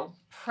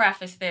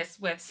 preface this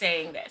with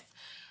saying this.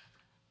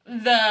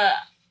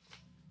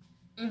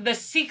 The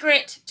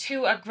secret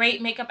to a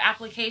great makeup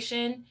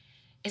application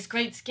is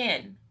great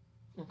skin.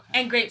 Okay.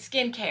 And great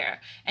skincare.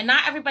 And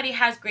not everybody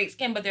has great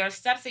skin, but there are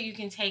steps that you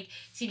can take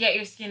to get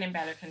your skin in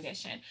better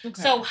condition.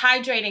 Okay. So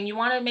hydrating, you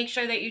want to make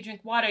sure that you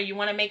drink water. You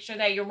want to make sure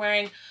that you're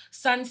wearing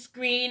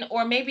sunscreen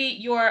or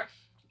maybe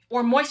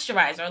or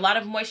moisturizer. A lot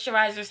of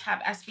moisturizers have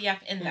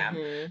SPF in them.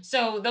 Mm-hmm.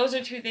 So those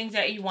are 2 things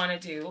that you want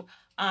to do.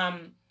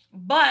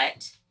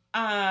 But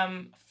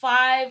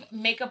 5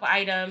 makeup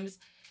items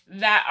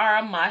that are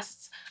a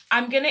must.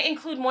 I'm going to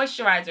include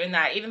moisturizer in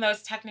that, even though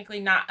it's technically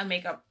not a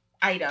makeup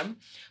item.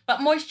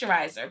 But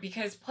moisturizer,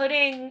 because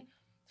putting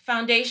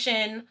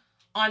foundation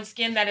on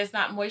skin that is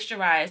not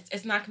moisturized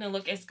is not going to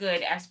look as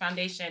good as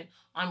foundation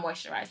on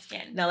moisturized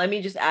skin. Now, let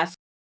me just ask.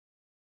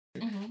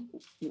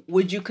 Mm-hmm.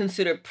 Would you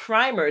consider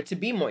primer to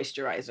be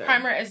moisturizer?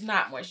 Primer is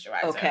not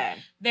moisturizer. Okay.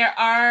 There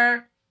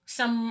are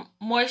some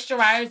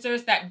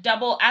moisturizers that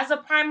double as a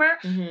primer,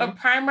 but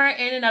primer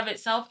in and of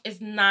itself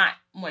is not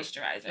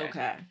moisturizer.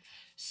 Okay.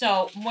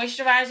 So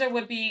moisturizer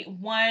would be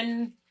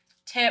one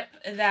tip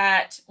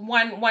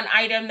one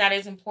item that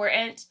is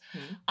important.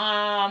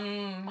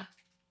 A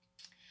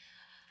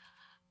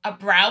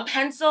brow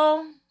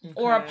pencil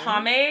or a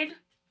pomade.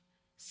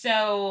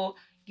 So,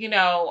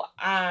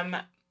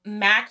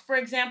 MAC, for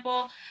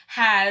example,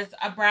 has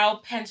a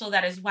brow pencil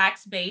that is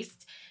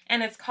wax-based,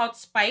 and it's called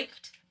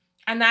Spiked.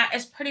 And that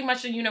is pretty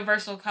much a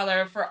universal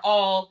color for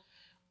all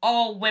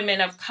women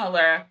of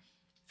color,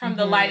 from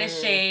the lightest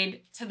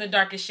shade to the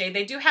darkest shade.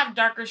 They do have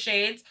darker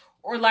shades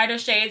or lighter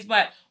shades,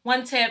 but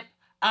one tip,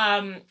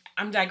 I'm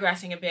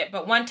digressing a bit,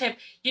 but one tip,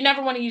 you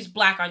never want to use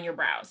black on your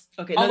brows.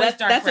 Okay, no,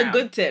 that's a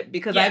good tip,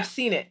 because I've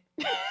seen it.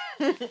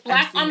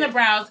 Black on the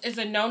brows is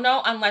a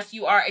no-no unless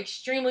you are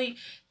extremely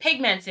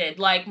pigmented,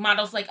 like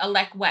models like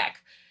Alec Weck.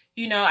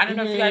 I don't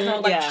know if you guys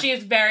know, she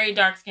is very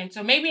dark-skinned.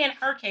 So maybe in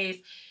her case,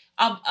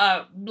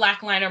 a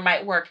black liner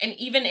might work. And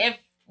even if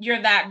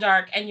you're that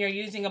dark and you're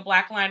using a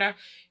black liner,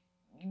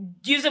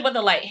 use it with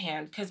a light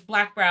hand, because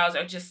black brows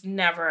are just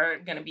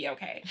never going to be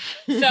okay.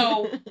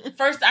 So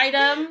first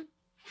item,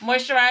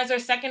 moisturizer.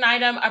 Second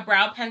item, a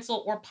brow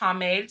pencil or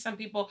pomade. Some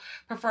people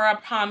prefer a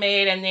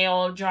pomade and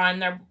they'll draw in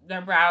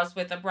their brows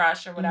with a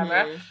brush or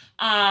whatever.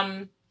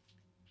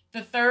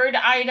 The third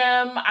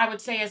item I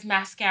would say is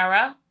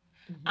mascara.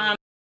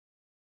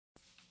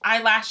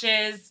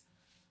 Eyelashes,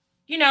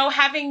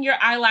 having your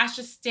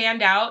eyelashes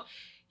stand out.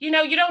 You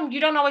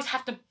don't always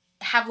have to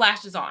have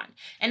lashes on.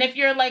 And if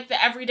you're like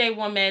the everyday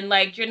woman,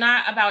 like you're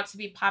not about to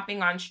be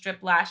popping on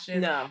strip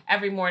lashes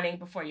every morning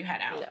before you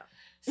head out. No.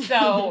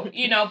 So,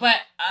 but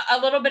a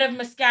little bit of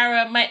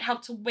mascara might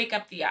help to wake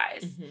up the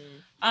eyes.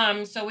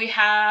 So we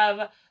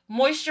have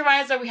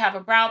moisturizer, we have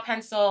a brow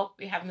pencil,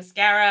 we have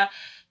mascara.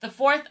 The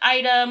fourth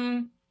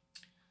item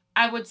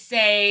I would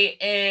say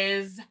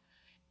is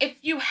if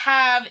you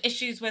have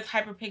issues with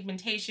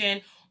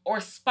hyperpigmentation or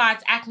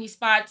spots, acne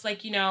spots,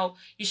 like, you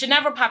should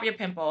never pop your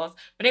pimples.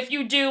 But if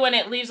you do and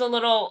it leaves a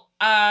little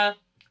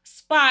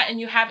spot and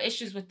you have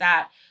issues with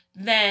that,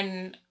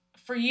 then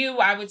for you,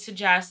 I would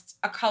suggest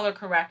a color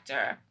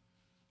corrector.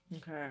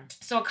 Okay.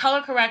 So a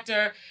color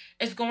corrector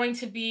is going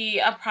to be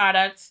a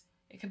product.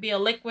 It could be a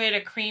liquid,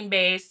 a cream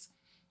base,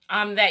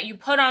 that you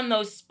put on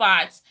those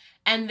spots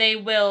and they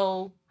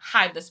will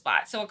hide the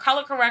spots. So a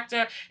color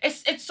corrector,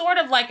 it's sort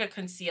of like a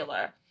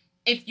concealer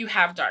if you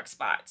have dark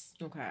spots.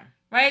 Okay.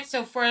 Right?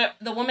 So for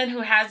the woman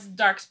who has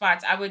dark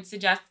spots, I would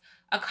suggest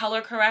a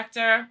color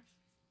corrector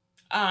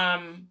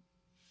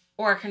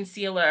or a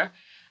concealer.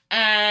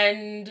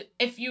 And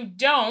if you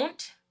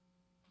don't,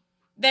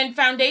 then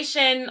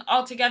foundation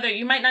altogether,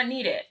 you might not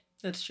need it.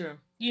 That's true.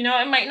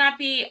 It might not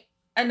be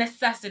a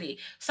necessity.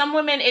 Some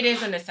women, it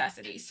is a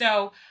necessity.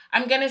 So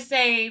I'm going to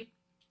say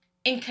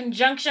in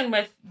conjunction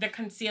with the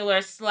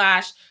concealer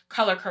 /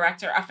 color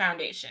corrector, a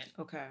foundation.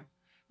 Okay.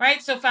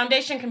 Right? So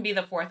foundation can be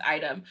the fourth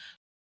item.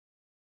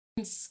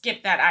 You can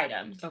skip that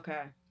item.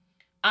 Okay.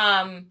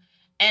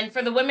 And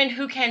for the women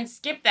who can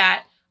skip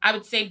that, I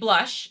would say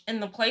blush in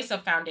the place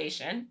of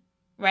foundation,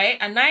 right?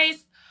 A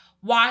nice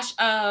wash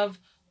of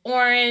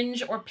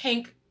orange or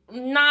pink,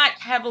 not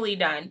heavily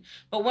done,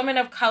 but women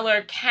of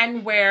color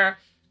can wear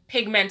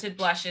pigmented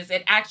blushes.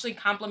 It actually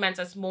complements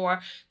us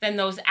more than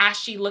those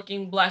ashy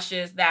looking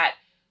blushes, that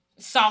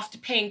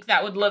soft pink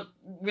that would look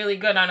really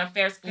good on a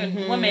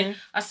fair-skinned woman.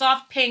 A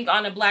soft pink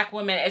on a black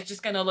woman is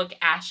just going to look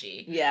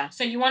ashy. Yeah.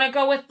 So you want to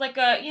go with like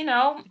a, like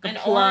an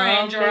plum,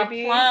 orange or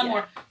maybe? A plum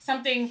or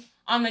something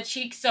on the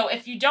cheeks. So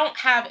if you don't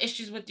have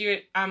issues with your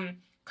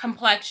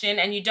complexion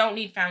and you don't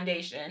need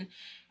foundation,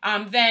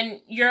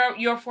 then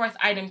your fourth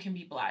item can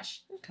be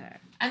blush. Okay.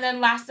 And then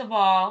last of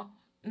all,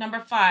 number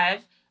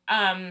 5,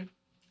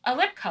 a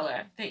lip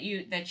color that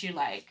you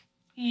like,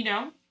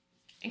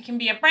 It can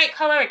be a bright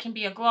color, it can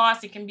be a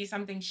gloss, it can be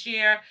something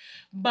sheer,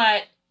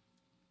 but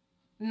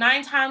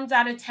 9 times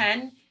out of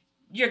 10,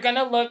 you're going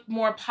to look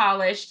more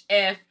polished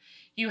if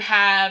you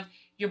have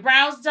your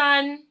brows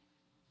done,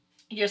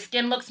 your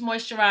skin looks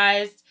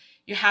moisturized,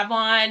 you have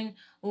on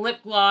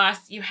lip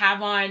gloss, you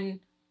have on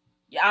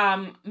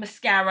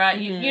mascara,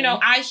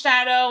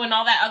 eyeshadow and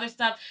all that other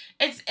stuff.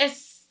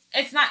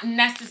 It's not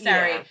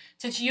necessary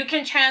you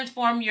can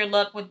transform your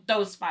look with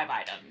those 5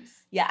 items.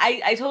 Yeah,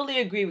 I totally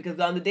agree, because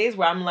on the days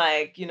where I'm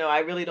like, I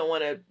really don't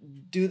want to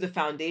do the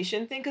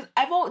foundation thing, because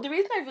the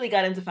reason I really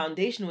got into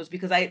foundation was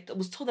because I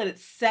was told that it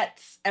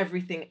sets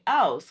everything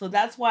else. So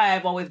that's why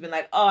I've always been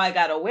like, oh, I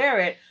gotta wear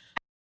it.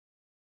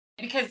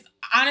 Because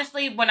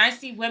honestly, when I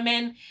see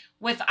women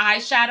with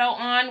eyeshadow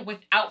on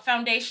without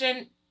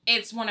foundation,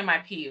 it's one of my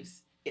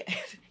peeves. Yeah.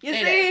 You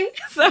see?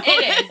 So it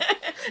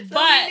is. So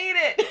we need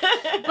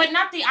it. But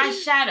not the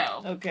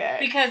eyeshadow. Okay.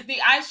 Because the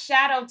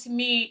eyeshadow to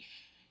me,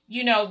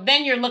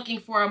 then you're looking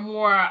for a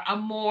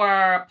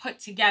more put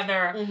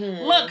together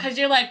look, because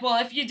you're like,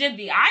 well, if you did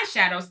the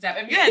eyeshadow step,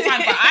 if you had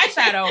time for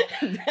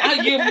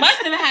eyeshadow, you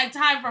must have had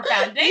time for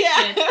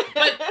foundation.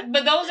 Yeah.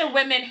 But those are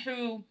women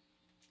who,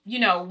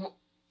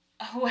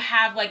 who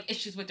have like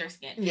issues with their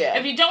skin. Yeah.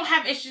 If you don't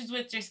have issues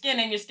with your skin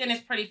and your skin is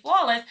pretty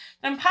flawless,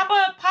 then pop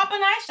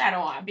an eyeshadow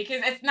on,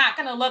 because it's not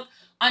gonna look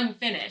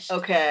unfinished.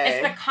 Okay.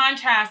 It's the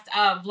contrast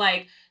of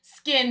like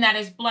skin that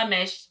is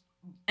blemished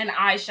and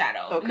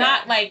eyeshadow. Okay.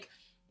 Not like,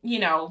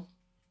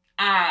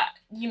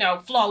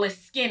 flawless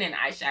skin and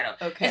eyeshadow.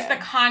 Okay. It's the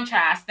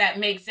contrast that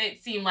makes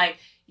it seem like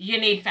you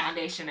need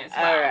foundation as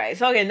well. All right.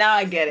 So, okay, now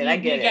I get it. I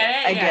get it.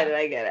 I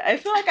get it. I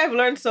feel like I've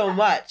learned so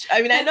much.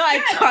 I mean, I know I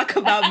talk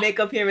about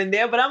makeup here and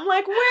there, but I'm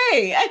like,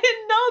 wait, I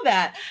didn't know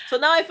that. So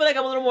now I feel like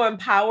I'm a little more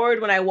empowered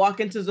when I walk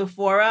into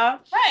Sephora.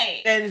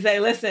 Right. And say,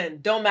 listen,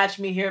 don't match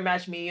me here,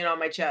 match me, on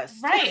my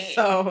chest. Right.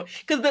 So,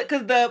 because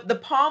the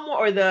palm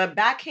or the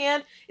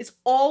backhand is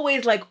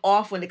always like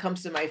off when it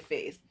comes to my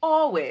face.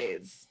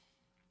 Always.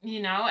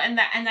 And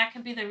that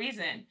could be the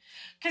reason.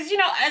 Because,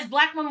 as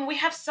Black women, we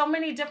have so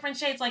many different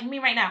shades. Like me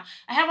right now,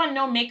 I have on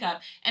no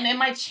makeup. And in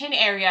my chin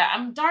area,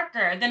 I'm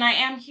darker than I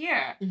am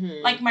here.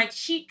 Mm-hmm. Like my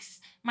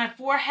cheeks, my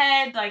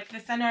forehead, like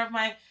the center of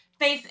my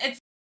face. It's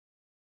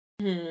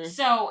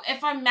So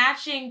if I'm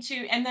matching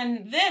to, and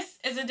then this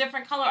is a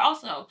different color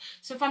also.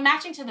 So if I'm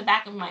matching to the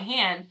back of my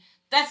hand,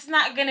 that's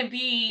not going to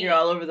be... You're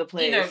all over the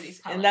place. Either of these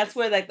colors. And that's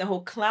where like the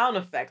whole clown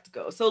effect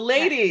goes. So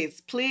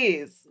ladies,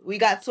 please, we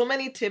got so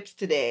many tips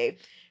today.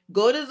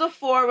 Go to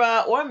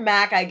Sephora or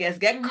MAC, I guess.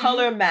 Get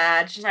color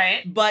matched.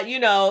 Right. But,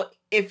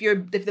 if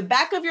the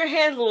back of your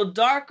hand is a little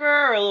darker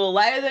or a little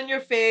lighter than your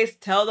face,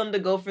 tell them to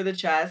go for the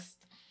chest.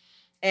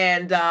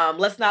 And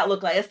let's stop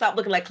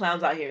looking like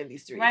clowns out here in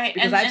these streets. Right.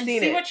 Because I've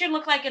seen it. See what you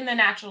look like in the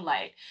natural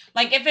light.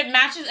 Like if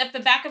the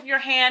back of your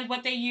hand,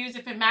 what they use,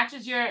 if it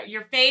matches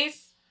your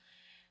face,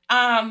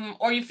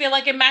 or you feel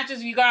like it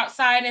matches, you go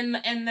outside in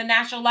the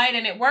natural light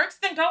and it works,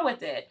 then go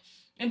with it.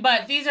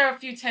 But these are a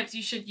few tips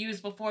you should use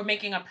before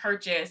making a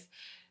purchase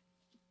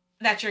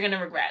that you're going to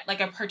regret. Like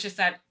a purchase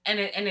that, and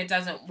it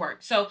doesn't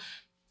work. So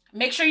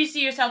make sure you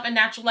see yourself in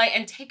natural light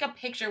and take a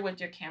picture with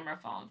your camera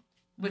phone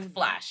with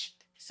flash.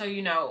 So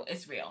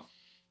it's real.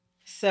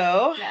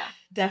 So,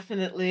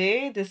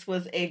 definitely, this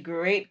was a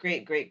great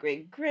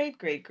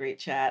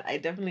chat. I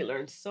definitely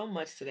learned so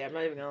much today. I'm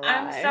not even gonna lie.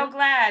 I'm so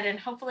glad, and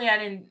hopefully I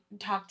didn't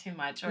talk too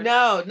much or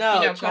no,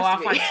 go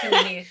off on too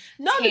many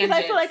No, tangents. Because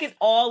I feel like it's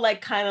all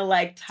like kind of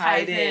like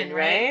tied in,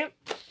 right?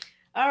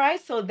 All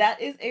right, so that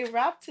is a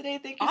wrap today.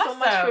 Thank you so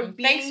much for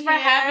being here. Thanks for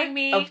having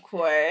me. Of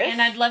course.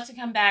 And I'd love to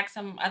come back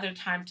some other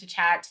time to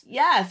chat.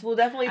 Yes, we'll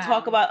definitely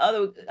talk about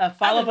other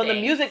follow up on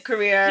the music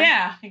career.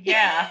 Yeah.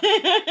 Yeah.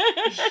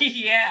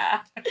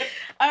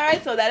 All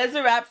right, so that is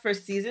a wrap for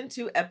season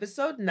 2,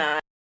 episode 9.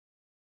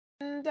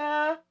 And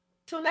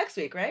till next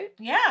week, right?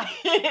 Yeah.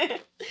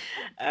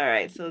 All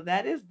right, so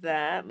that is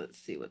that. Let's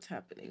see what's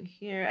happening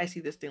here. I see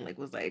this thing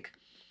was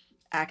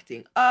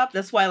acting up.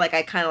 That's why like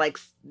I kind of like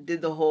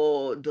did the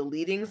whole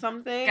deleting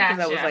something because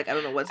I was Gotcha. like, I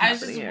don't know what's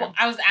happening here.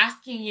 I was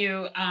asking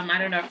you. I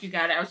don't know if you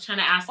got it. I was trying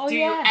to ask. Do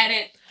you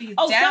edit these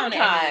Oh, down?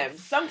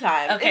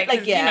 sometimes. Okay,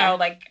 like you know,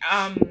 like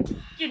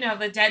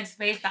the dead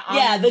space.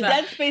 The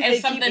dead space.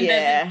 If something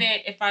doesn't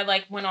fit, if I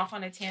like went off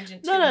on a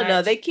tangent.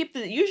 No. They keep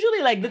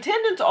usually like the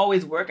tangents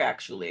always work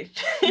actually.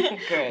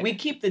 Good. We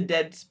keep the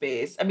dead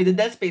space. I mean, the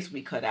dead space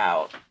we cut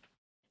out.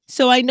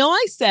 So I know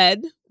I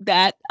said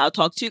that I'll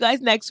talk to you guys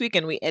next week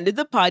and we ended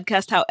the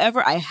podcast.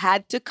 However, I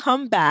had to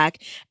come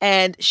back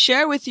and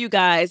share with you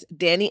guys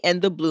Danny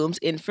and the Bloom's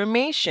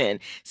information.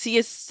 She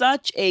is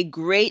such a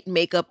great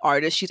makeup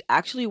artist. She's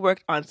actually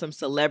worked on some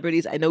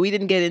celebrities. I know we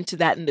didn't get into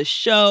that in the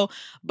show,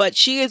 but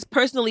she has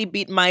personally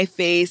beat my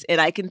face,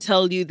 and I can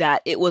tell you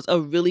that it was a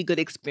really good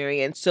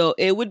experience. So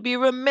it would be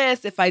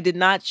remiss if I did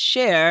not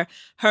share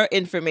her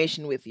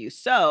information with you.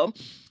 So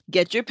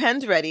get your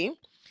pens ready.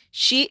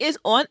 She is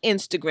on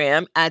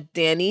Instagram at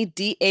Danny,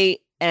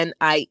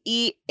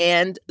 D-A-N-I-E,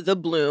 and the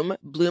Bloom.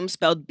 Bloom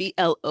spelled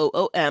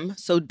B-L-O-O-M.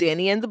 So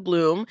Danny and the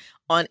Bloom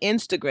on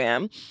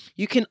Instagram.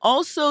 You can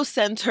also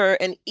send her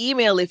an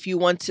email if you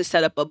want to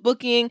set up a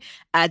booking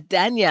at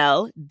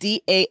Danielle,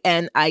 D-A-N-I-E-L-L-E,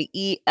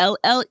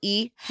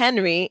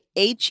 Henry,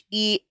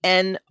 Henry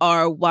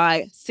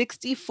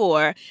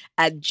 64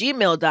 at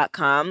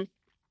gmail.com.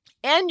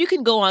 And you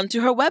can go on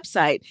to her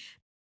website,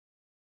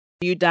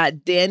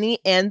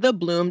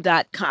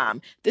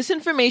 www.dannyandthebloom.com. This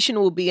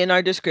information will be in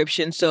our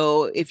description,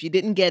 so if you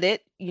didn't get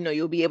it,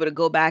 you'll be able to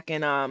go back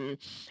and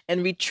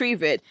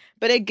retrieve it.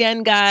 But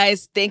again,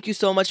 guys, thank you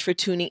so much for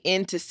tuning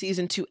in to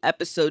season 2,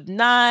 episode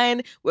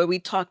 9, where we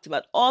talked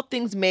about all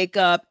things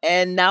makeup.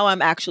 And now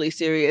I'm actually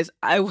serious.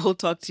 I will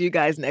talk to you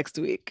guys next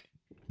week.